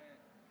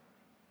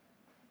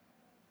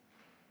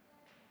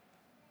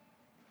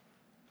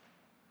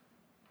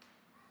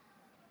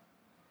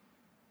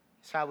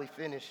 How we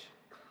finish.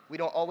 We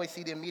don't always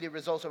see the immediate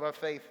results of our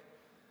faith.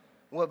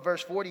 What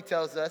verse 40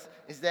 tells us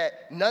is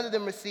that none of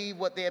them received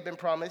what they had been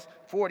promised.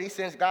 40,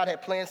 since God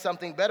had planned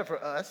something better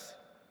for us.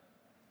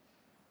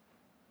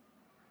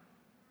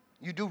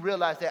 You do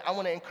realize that. I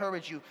want to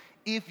encourage you.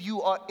 If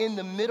you are in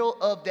the middle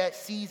of that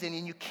season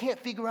and you can't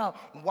figure out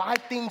why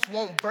things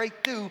won't break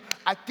through,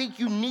 I think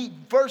you need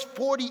verse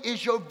 40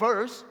 is your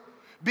verse.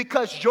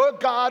 Because your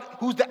God,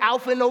 who's the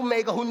Alpha and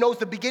Omega, who knows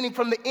the beginning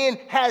from the end,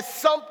 has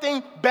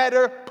something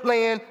better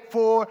planned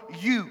for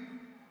you.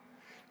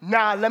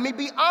 Now, let me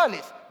be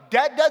honest.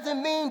 That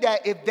doesn't mean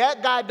that if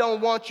that guy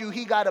don't want you,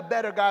 he got a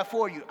better guy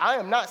for you. I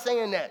am not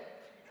saying that.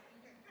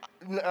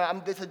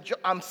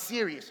 I'm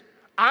serious.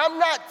 I'm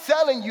not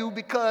telling you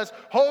because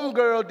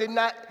homegirl did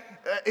not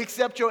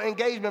accept your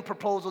engagement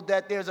proposal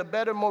that there's a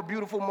better, more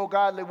beautiful, more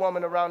godly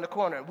woman around the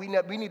corner. We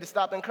need to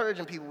stop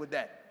encouraging people with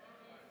that.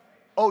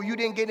 Oh, you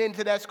didn't get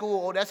into that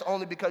school. Oh, that's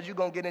only because you're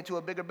going to get into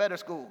a bigger, better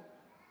school.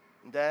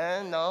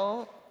 Then,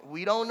 no,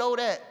 we don't know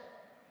that.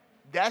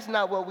 That's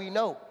not what we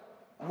know.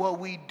 What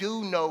we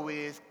do know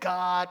is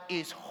God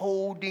is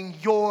holding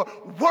your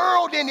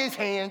world in his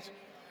hands,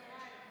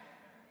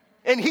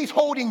 and he's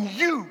holding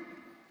you.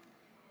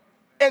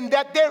 And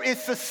that there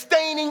is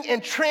sustaining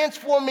and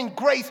transforming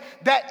grace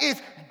that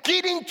is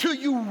getting to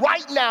you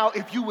right now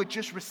if you would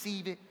just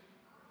receive it.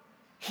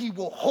 He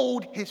will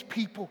hold his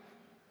people.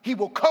 He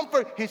will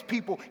comfort his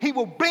people. He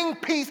will bring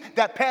peace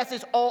that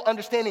passes all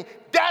understanding.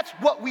 That's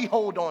what we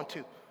hold on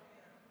to.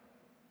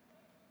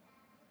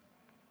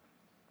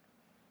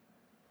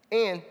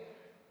 And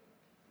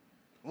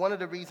one of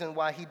the reasons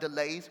why he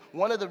delays,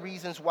 one of the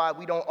reasons why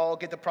we don't all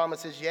get the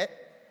promises yet,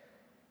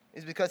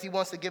 is because he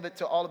wants to give it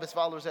to all of his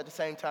followers at the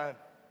same time.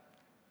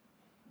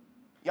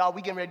 Y'all,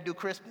 we getting ready to do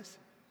Christmas.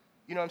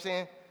 You know what I'm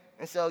saying?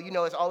 And so,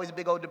 it's always a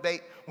big old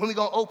debate. When we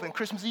going to open?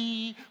 Christmas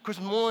Eve,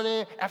 Christmas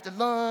morning, after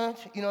lunch,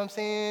 you know what I'm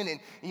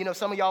saying? And,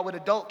 some of y'all with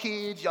adult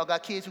kids, y'all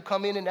got kids who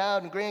come in and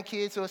out and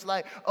grandkids. So it's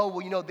like, oh,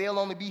 well, they'll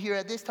only be here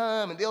at this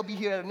time and they'll be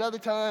here at another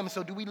time.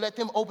 So do we let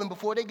them open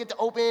before they get to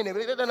open?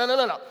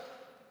 No.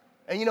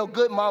 And,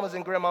 good mamas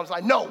and grandmamas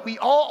like, no, we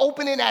all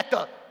opening at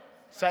the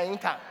same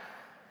time.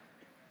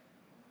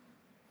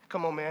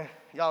 Come on, man.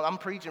 Y'all, I'm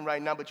preaching right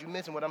now, but you're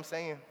missing what I'm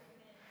saying.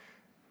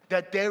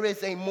 That there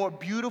is a more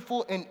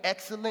beautiful and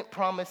excellent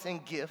promise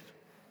and gift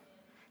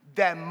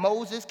that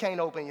Moses can't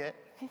open yet.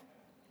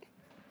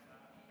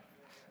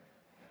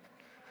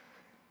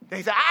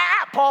 They say,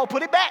 Paul,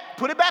 put it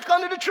back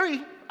under the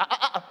tree.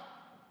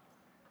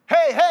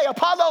 Hey,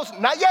 Apollos,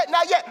 not yet.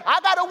 I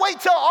gotta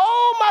wait till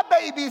all my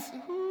babies.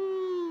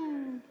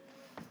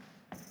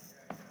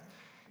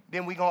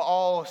 Then we gonna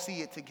all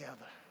see it together.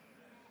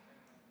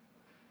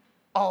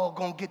 All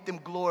gonna get them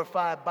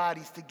glorified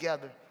bodies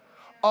together.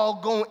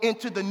 All going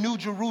into the New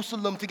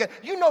Jerusalem together.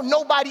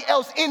 Nobody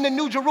else in the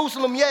New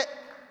Jerusalem yet.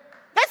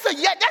 That's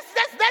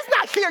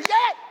not here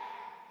yet.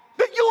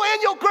 That you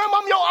and your grandma,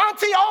 your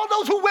auntie, all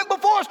those who went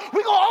before us,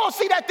 we're going to all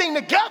see that thing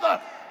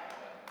together.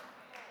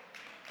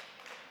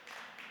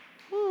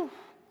 Whew.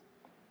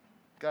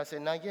 God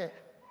said, not yet.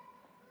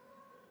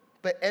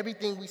 But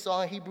everything we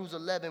saw in Hebrews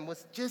 11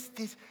 was just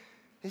this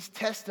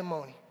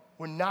testimony.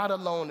 We're not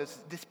alone as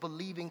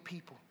disbelieving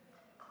people.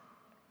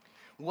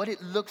 What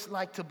it looks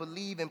like to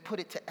believe and put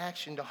it to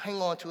action, to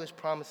hang on to his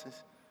promises.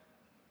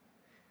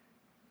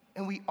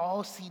 And we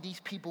all see these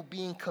people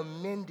being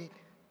commended,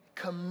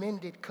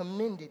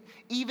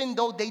 even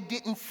though they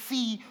didn't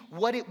see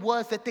what it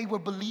was that they were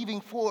believing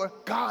for.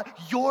 God,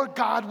 your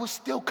God was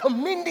still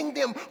commending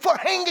them for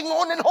hanging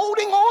on and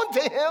holding on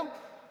to him.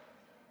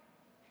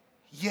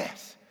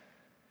 Yes.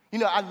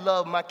 I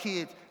love my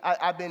kids.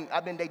 I've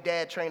been their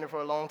dad trainer for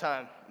a long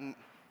time.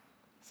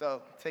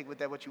 So take with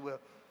that what you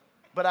will.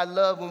 But I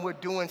love when we're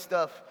doing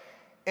stuff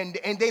and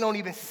they don't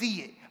even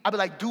see it. I'll be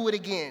like, do it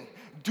again.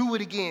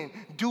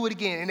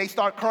 And they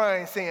start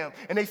crying, Sam.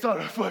 And they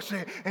start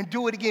frustrated and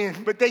do it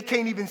again. But they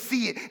can't even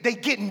see it. They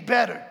getting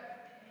better.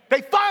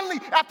 They finally,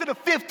 after the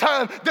 5th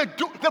time,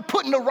 they're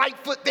putting the right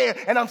foot there.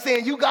 And I'm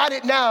saying, you got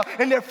it now.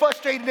 And they're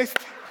frustrated.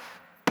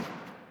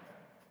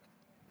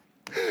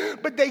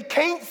 But they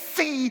can't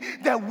see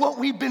that what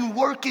we've been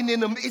working in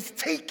them is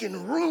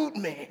taking root,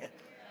 man.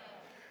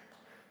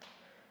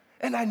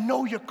 And I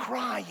know you're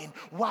crying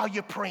while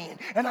you're praying.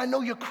 And I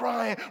know you're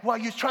crying while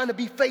you're trying to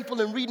be faithful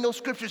and reading those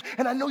scriptures.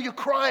 And I know you're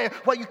crying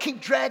while you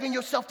keep dragging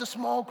yourself to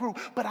small group.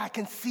 But I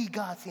can see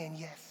God saying,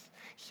 yes,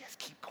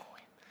 keep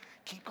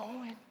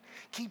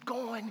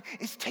going.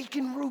 It's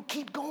taking root.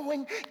 Keep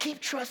going. Keep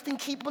trusting.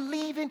 Keep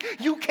believing.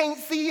 You can't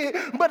see it,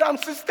 but I'm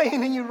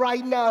sustaining you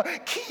right now.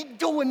 Keep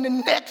doing the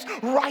next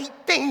right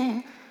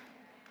thing.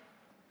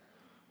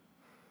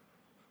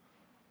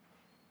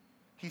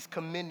 He's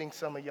commending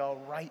some of y'all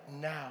right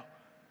now.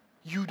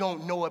 You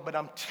don't know it, but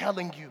I'm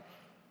telling you.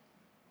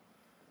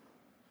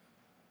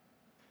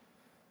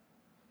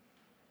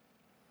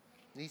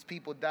 These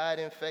people died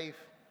in faith.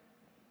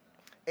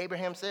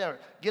 Abraham, Sarah,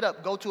 get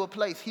up, go to a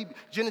place.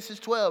 Genesis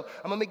 12,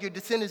 I'm going to make your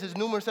descendants as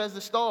numerous as the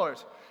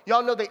stars.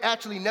 Y'all know they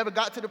actually never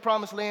got to the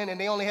promised land and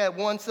they only had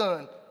one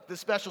son, the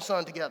special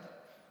son together.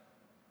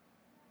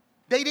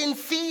 They didn't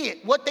see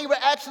it, what they were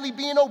actually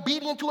being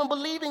obedient to and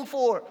believing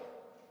for.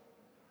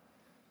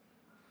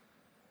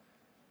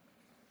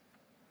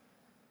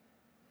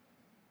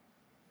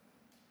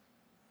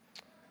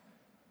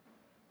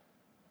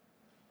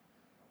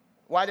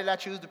 Why did I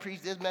choose to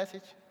preach this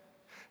message?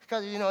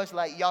 Because, it's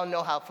like y'all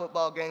know how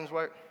football games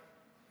work.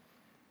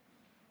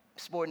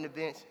 Sporting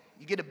events.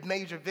 You get a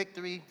major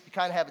victory, you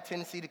kind of have a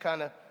tendency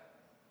to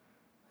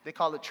they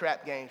call it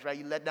trap games, right?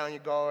 You let down your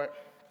guard.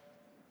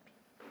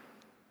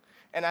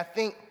 And I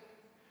think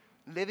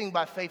living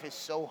by faith is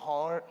so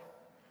hard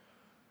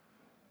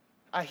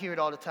I hear it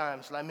all the time.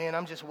 It's like, man,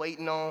 I'm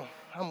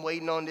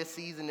waiting on this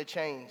season to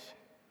change.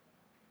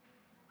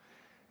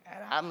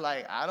 And I'm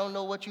like, I don't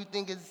know what you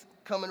think is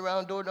coming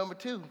around door number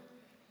 2.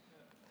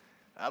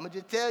 I'm going to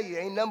just tell you,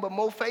 ain't nothing but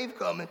more faith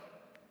coming.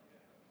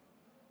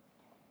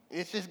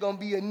 It's just going to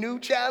be a new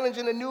challenge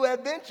and a new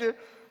adventure,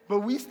 but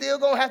we still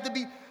going to have to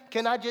be.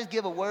 Can I just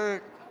give a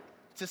word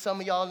to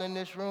some of y'all in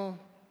this room?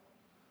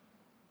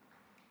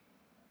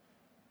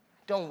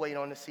 Don't wait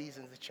on the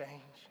seasons to change.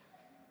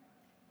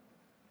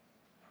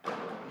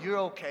 You're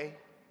okay.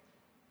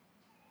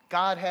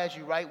 God has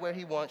you right where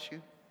he wants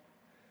you.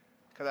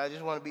 Because I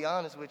just want to be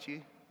honest with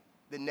you,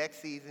 the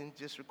next season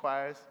just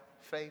requires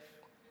faith.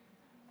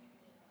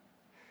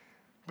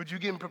 But you're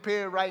getting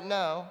prepared right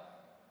now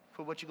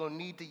for what you're going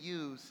to need to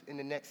use in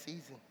the next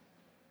season.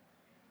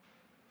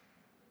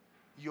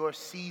 Your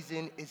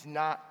season is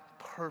not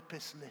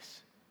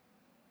purposeless.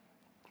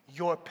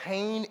 Your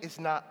pain is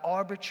not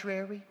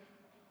arbitrary.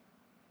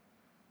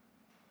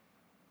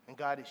 And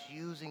God is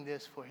using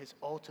this for his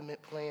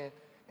ultimate plan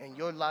in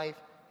your life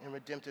and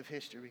redemptive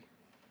history.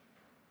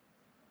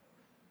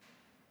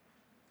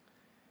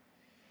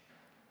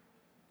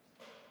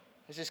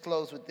 Let's just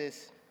close with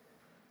this.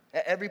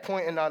 At every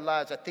point in our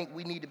lives, I think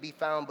we need to be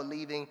found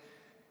believing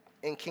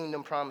in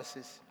kingdom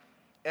promises.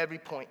 Every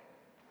point.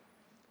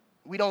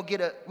 We don't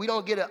get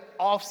an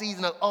off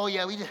season of, oh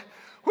yeah,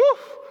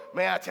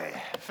 man, I tell you,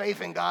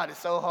 faith in God is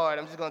so hard.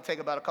 I'm just going to take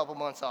about a couple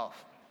months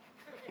off.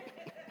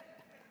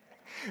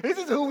 This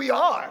is who we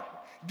are.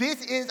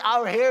 This is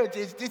our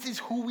heritage. This is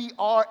who we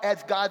are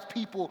as God's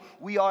people.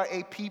 We are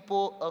a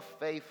people of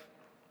faith.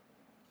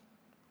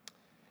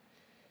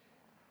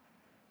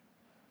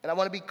 And I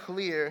want to be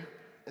clear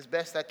as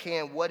best I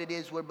can what it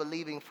is we're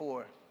believing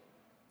for.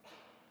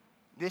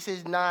 This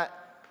is not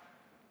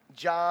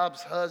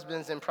jobs,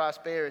 husbands, and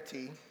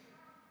prosperity.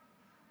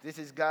 This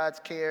is God's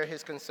care,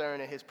 his concern,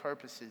 and his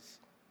purposes.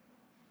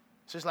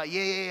 So it's like,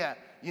 yeah.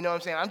 You know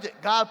what I'm saying?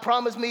 God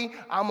promised me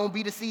I'm going to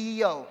be the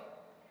CEO.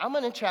 I'm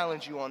going to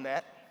challenge you on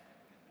that.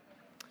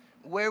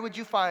 Where would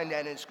you find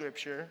that in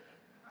Scripture?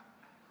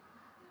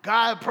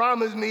 God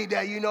promised me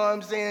that, you know what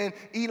I'm saying,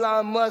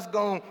 Elon Musk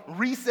going to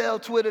resell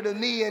Twitter to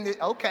me. And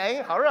okay,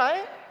 all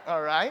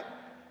right.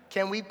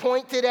 Can we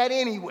point to that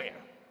anywhere?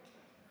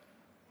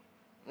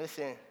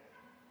 Listen,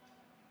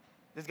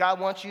 does God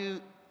want you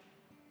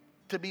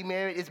to be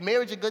married? Is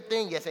marriage a good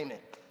thing? Yes, amen.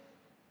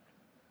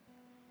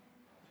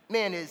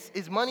 Man,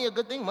 is money a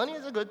good thing? Money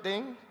is a good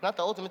thing. Not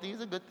the ultimate thing,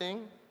 it's a good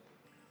thing.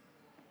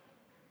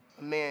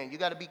 Man, you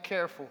got to be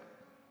careful.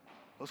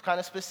 Those kind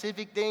of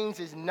specific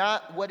things is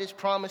not what is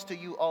promised to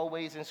you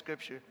always in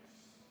Scripture.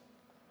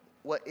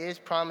 What is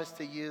promised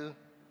to you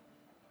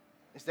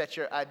is that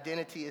your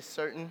identity is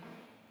certain,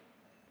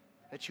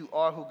 that you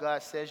are who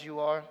God says you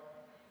are,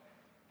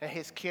 that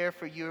his care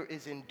for you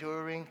is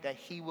enduring, that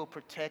he will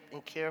protect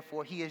and care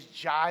for. He is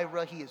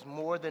Jireh. He is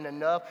more than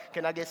enough.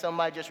 Can I get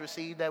somebody just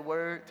receive that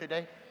word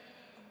today?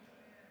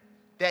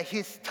 That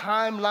his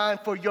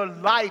timeline for your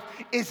life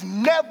is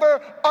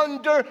never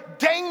under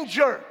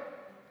danger.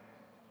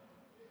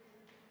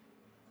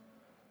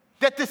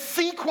 That the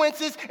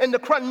sequences and the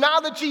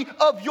chronology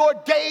of your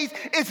days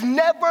is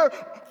never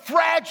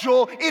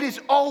fragile. It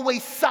is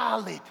always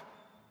solid.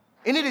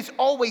 And it is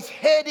always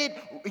headed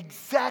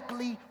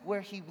exactly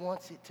where he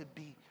wants it to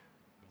be.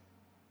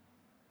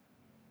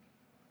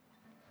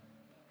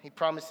 He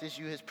promises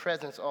you his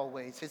presence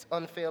always, his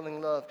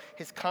unfailing love,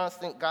 his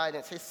constant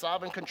guidance, his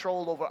sovereign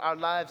control over our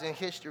lives and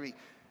history,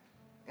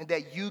 and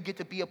that you get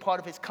to be a part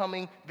of his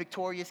coming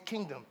victorious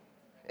kingdom.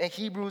 And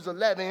Hebrews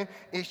 11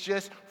 is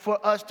just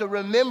for us to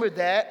remember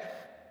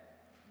that,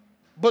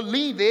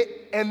 believe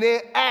it, and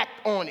then act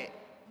on it.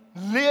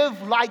 Live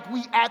like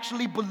we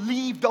actually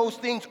believe those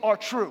things are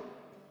true.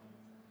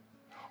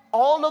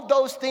 All of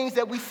those things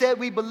that we said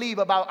we believe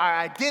about our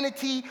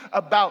identity,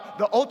 about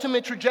the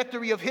ultimate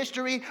trajectory of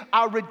history,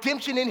 our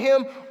redemption in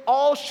him,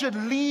 all should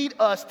lead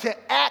us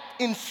to act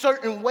in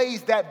certain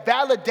ways that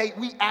validate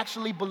we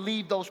actually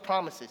believe those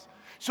promises.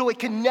 So it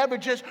can never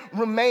just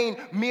remain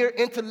mere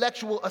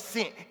intellectual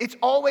assent. It's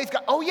always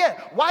got, oh yeah,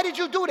 why did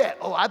you do that?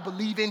 Oh, I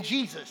believe in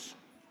Jesus.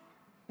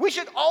 We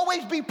should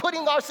always be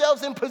putting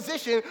ourselves in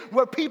position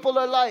where people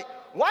are like,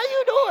 why are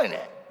you doing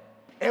that?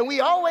 And we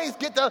always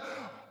get to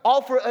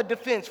offer a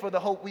defense for the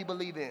hope we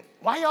believe in.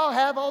 Why y'all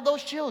have all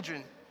those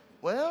children?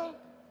 Well,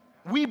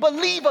 we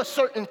believe a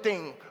certain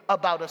thing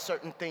about a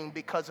certain thing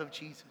because of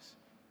Jesus.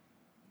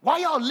 Why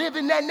y'all live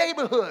in that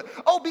neighborhood?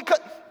 Oh, because,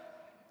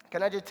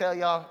 can I just tell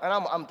y'all, and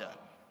I'm done.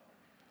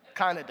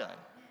 Kind of done.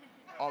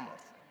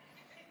 Almost.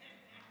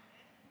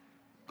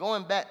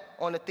 Going back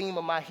on the theme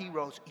of my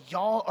heroes,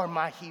 y'all are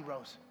my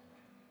heroes.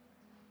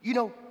 You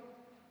know,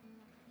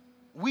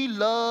 we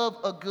love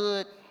a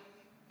good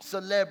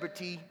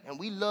celebrity, and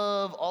we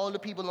love all the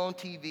people on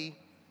TV.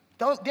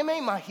 Them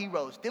ain't my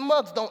heroes. Them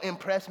mugs don't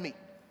impress me.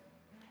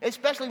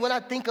 Especially when I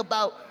think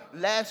about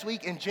last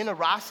week and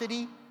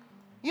generosity.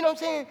 You know what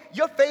I'm saying?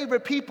 Your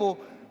favorite people,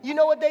 you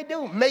know what they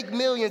do? Make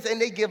millions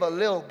and they give a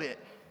little bit.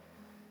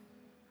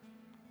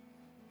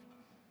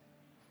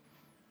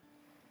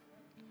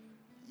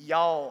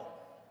 Y'all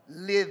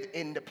live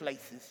in the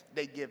places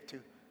they give to.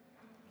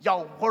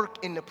 Y'all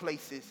work in the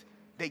places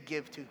they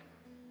give to.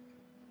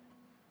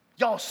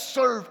 Y'all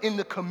serve in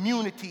the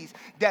communities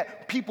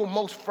that people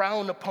most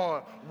frown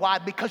upon. Why?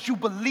 Because you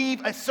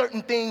believe a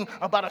certain thing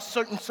about a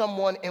certain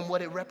someone and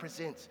what it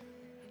represents.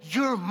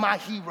 You're my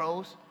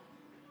heroes.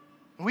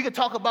 We could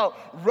talk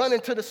about running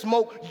to the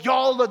smoke.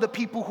 Y'all are the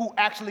people who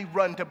actually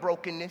run to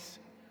brokenness.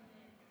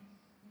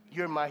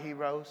 You're my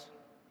heroes.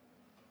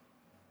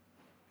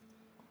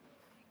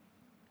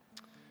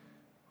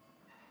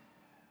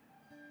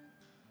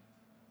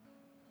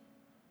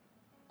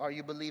 Are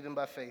you believing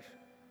by faith?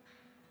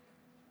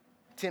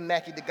 Tim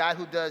Mackey, the guy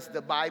who does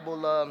the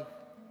Bible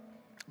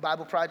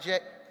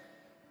Project,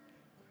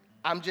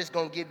 I'm just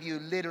going to give you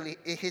literally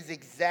his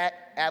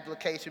exact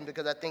application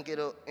because I think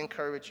it'll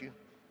encourage you.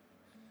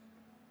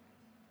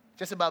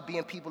 Just about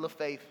being people of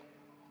faith.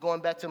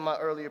 Going back to my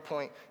earlier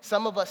point,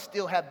 some of us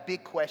still have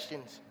big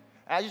questions.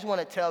 I just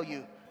want to tell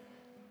you,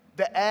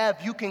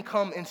 you can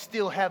come and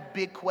still have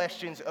big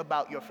questions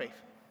about your faith.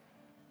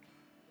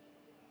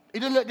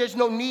 There's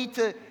no need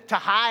to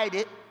hide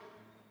it.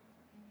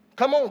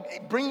 Come on,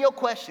 bring your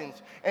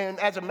questions. And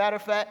as a matter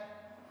of fact,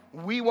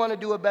 we want to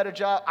do a better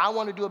job. I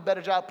want to do a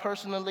better job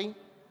personally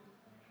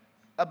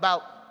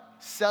about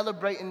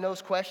celebrating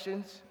those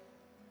questions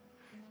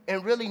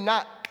and really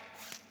not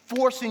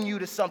forcing you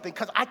to something,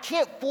 because I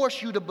can't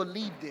force you to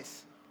believe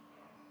this.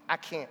 I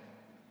can't.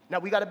 Now,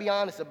 we got to be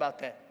honest about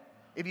that.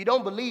 If you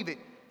don't believe it,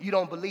 you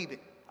don't believe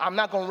it. I'm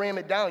not going to ram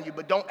it down you,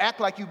 but don't act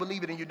like you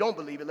believe it and you don't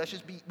believe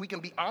it. We can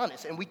be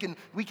honest, and we can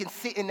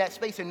sit in that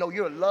space and know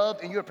you're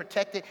loved and you're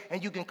protected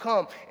and you can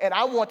come. And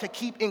I want to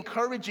keep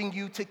encouraging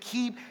you to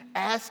keep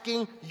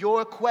asking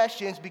your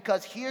questions,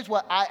 because here's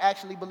what I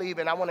actually believe,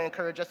 and I want to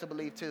encourage us to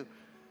believe too.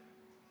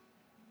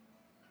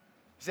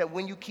 Is that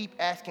when you keep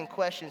asking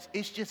questions,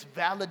 it's just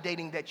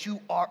validating that you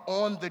are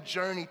on the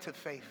journey to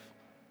faith.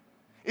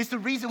 It's the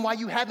reason why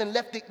you haven't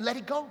let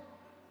it go.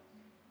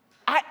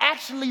 I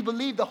actually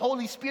believe the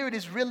Holy Spirit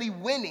is really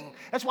winning.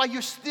 That's why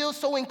you're still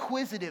so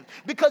inquisitive.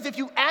 Because if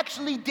you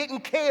actually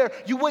didn't care,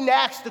 you wouldn't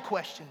ask the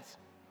questions.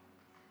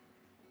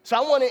 So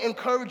I want to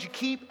encourage you,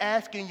 keep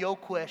asking your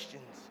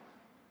questions.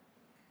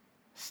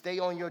 Stay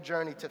on your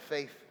journey to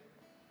faith.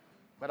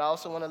 But I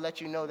also want to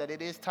let you know that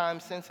it is time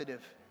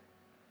sensitive.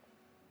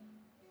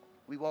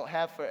 We won't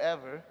have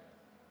forever.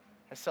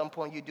 At some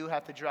point, you do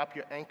have to drop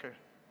your anchor.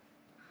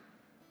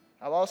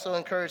 I'll also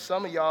encourage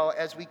some of y'all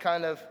as we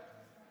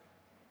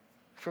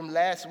from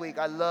last week,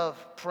 I love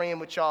praying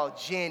with y'all,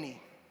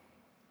 Jenny,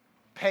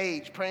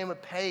 Paige, praying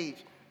with Paige.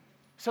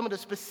 Some of the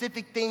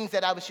specific things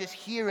that I was just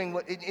hearing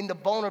in the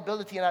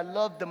vulnerability, and I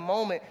loved the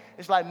moment.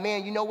 It's like,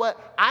 man, you know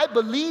what? I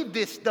believe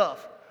this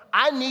stuff.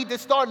 I need to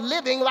start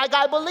living like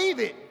I believe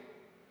it.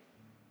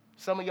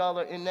 Some of y'all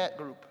are in that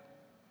group.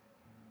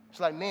 It's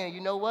like, man,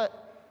 you know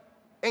what?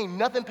 Ain't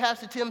nothing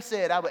Pastor Tim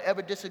said I would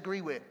ever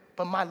disagree with.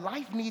 But my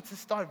life needs to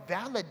start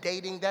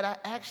validating that I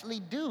actually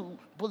do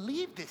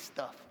believe this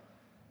stuff.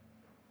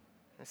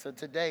 And so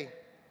today,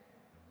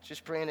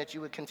 just praying that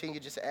you would continue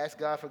just to ask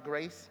God for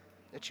grace,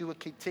 that you would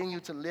continue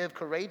to live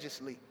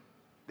courageously,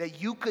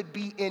 that you could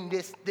be in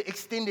the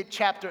extended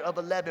chapter of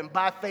 11.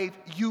 By faith,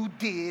 you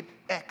did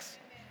X.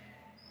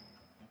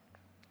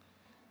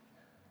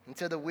 And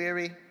to the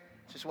weary,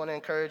 just want to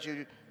encourage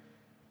you,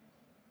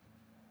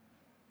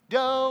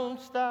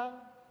 don't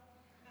stop.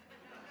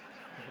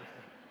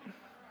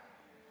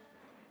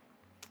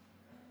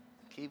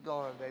 Keep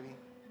going, baby.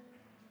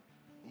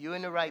 You're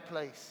in the right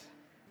place.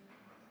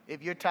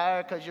 If you're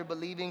tired because you're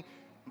believing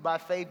by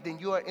faith, then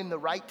you are in the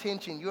right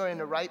tension. You are in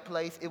the right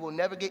place. It will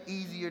never get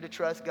easier to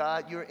trust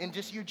God. You're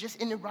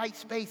just in the right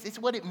space. It's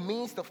what it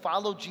means to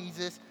follow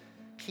Jesus.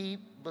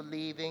 Keep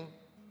believing.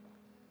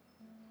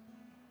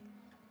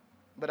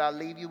 But I'll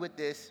leave you with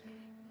this.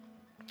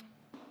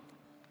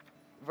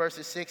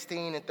 Verses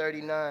 16 and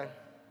 39.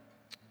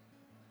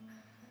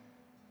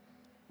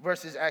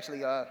 Verse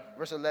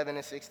 11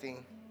 and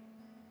 16.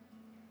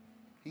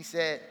 He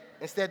said,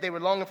 instead they were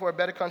longing for a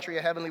better country,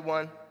 a heavenly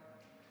one,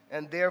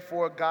 and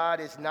therefore God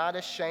is not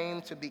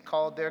ashamed to be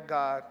called their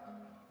God,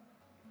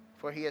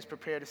 for he has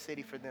prepared a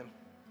city for them.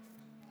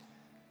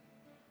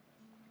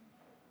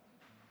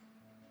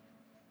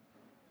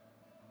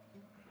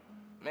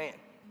 Man,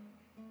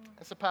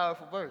 that's a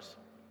powerful verse.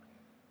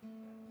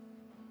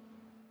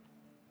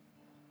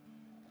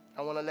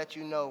 I want to let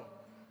you know,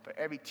 for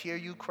every tear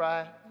you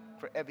cry,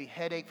 for every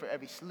headache, for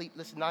every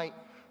sleepless night,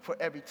 for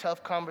every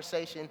tough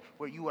conversation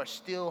where you are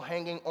still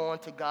hanging on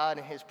to God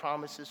and his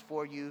promises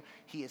for you,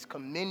 he is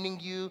commending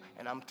you.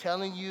 And I'm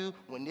telling you,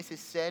 when this is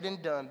said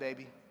and done,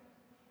 baby,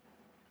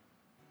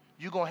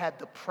 you're going to have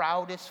the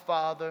proudest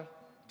father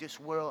this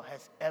world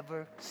has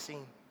ever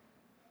seen.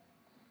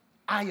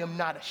 I am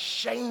not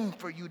ashamed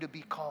for you to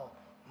be called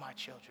my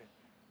children.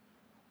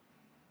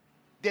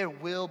 There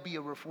will be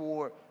a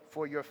reward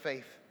for your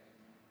faith.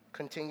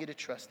 Continue to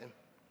trust him.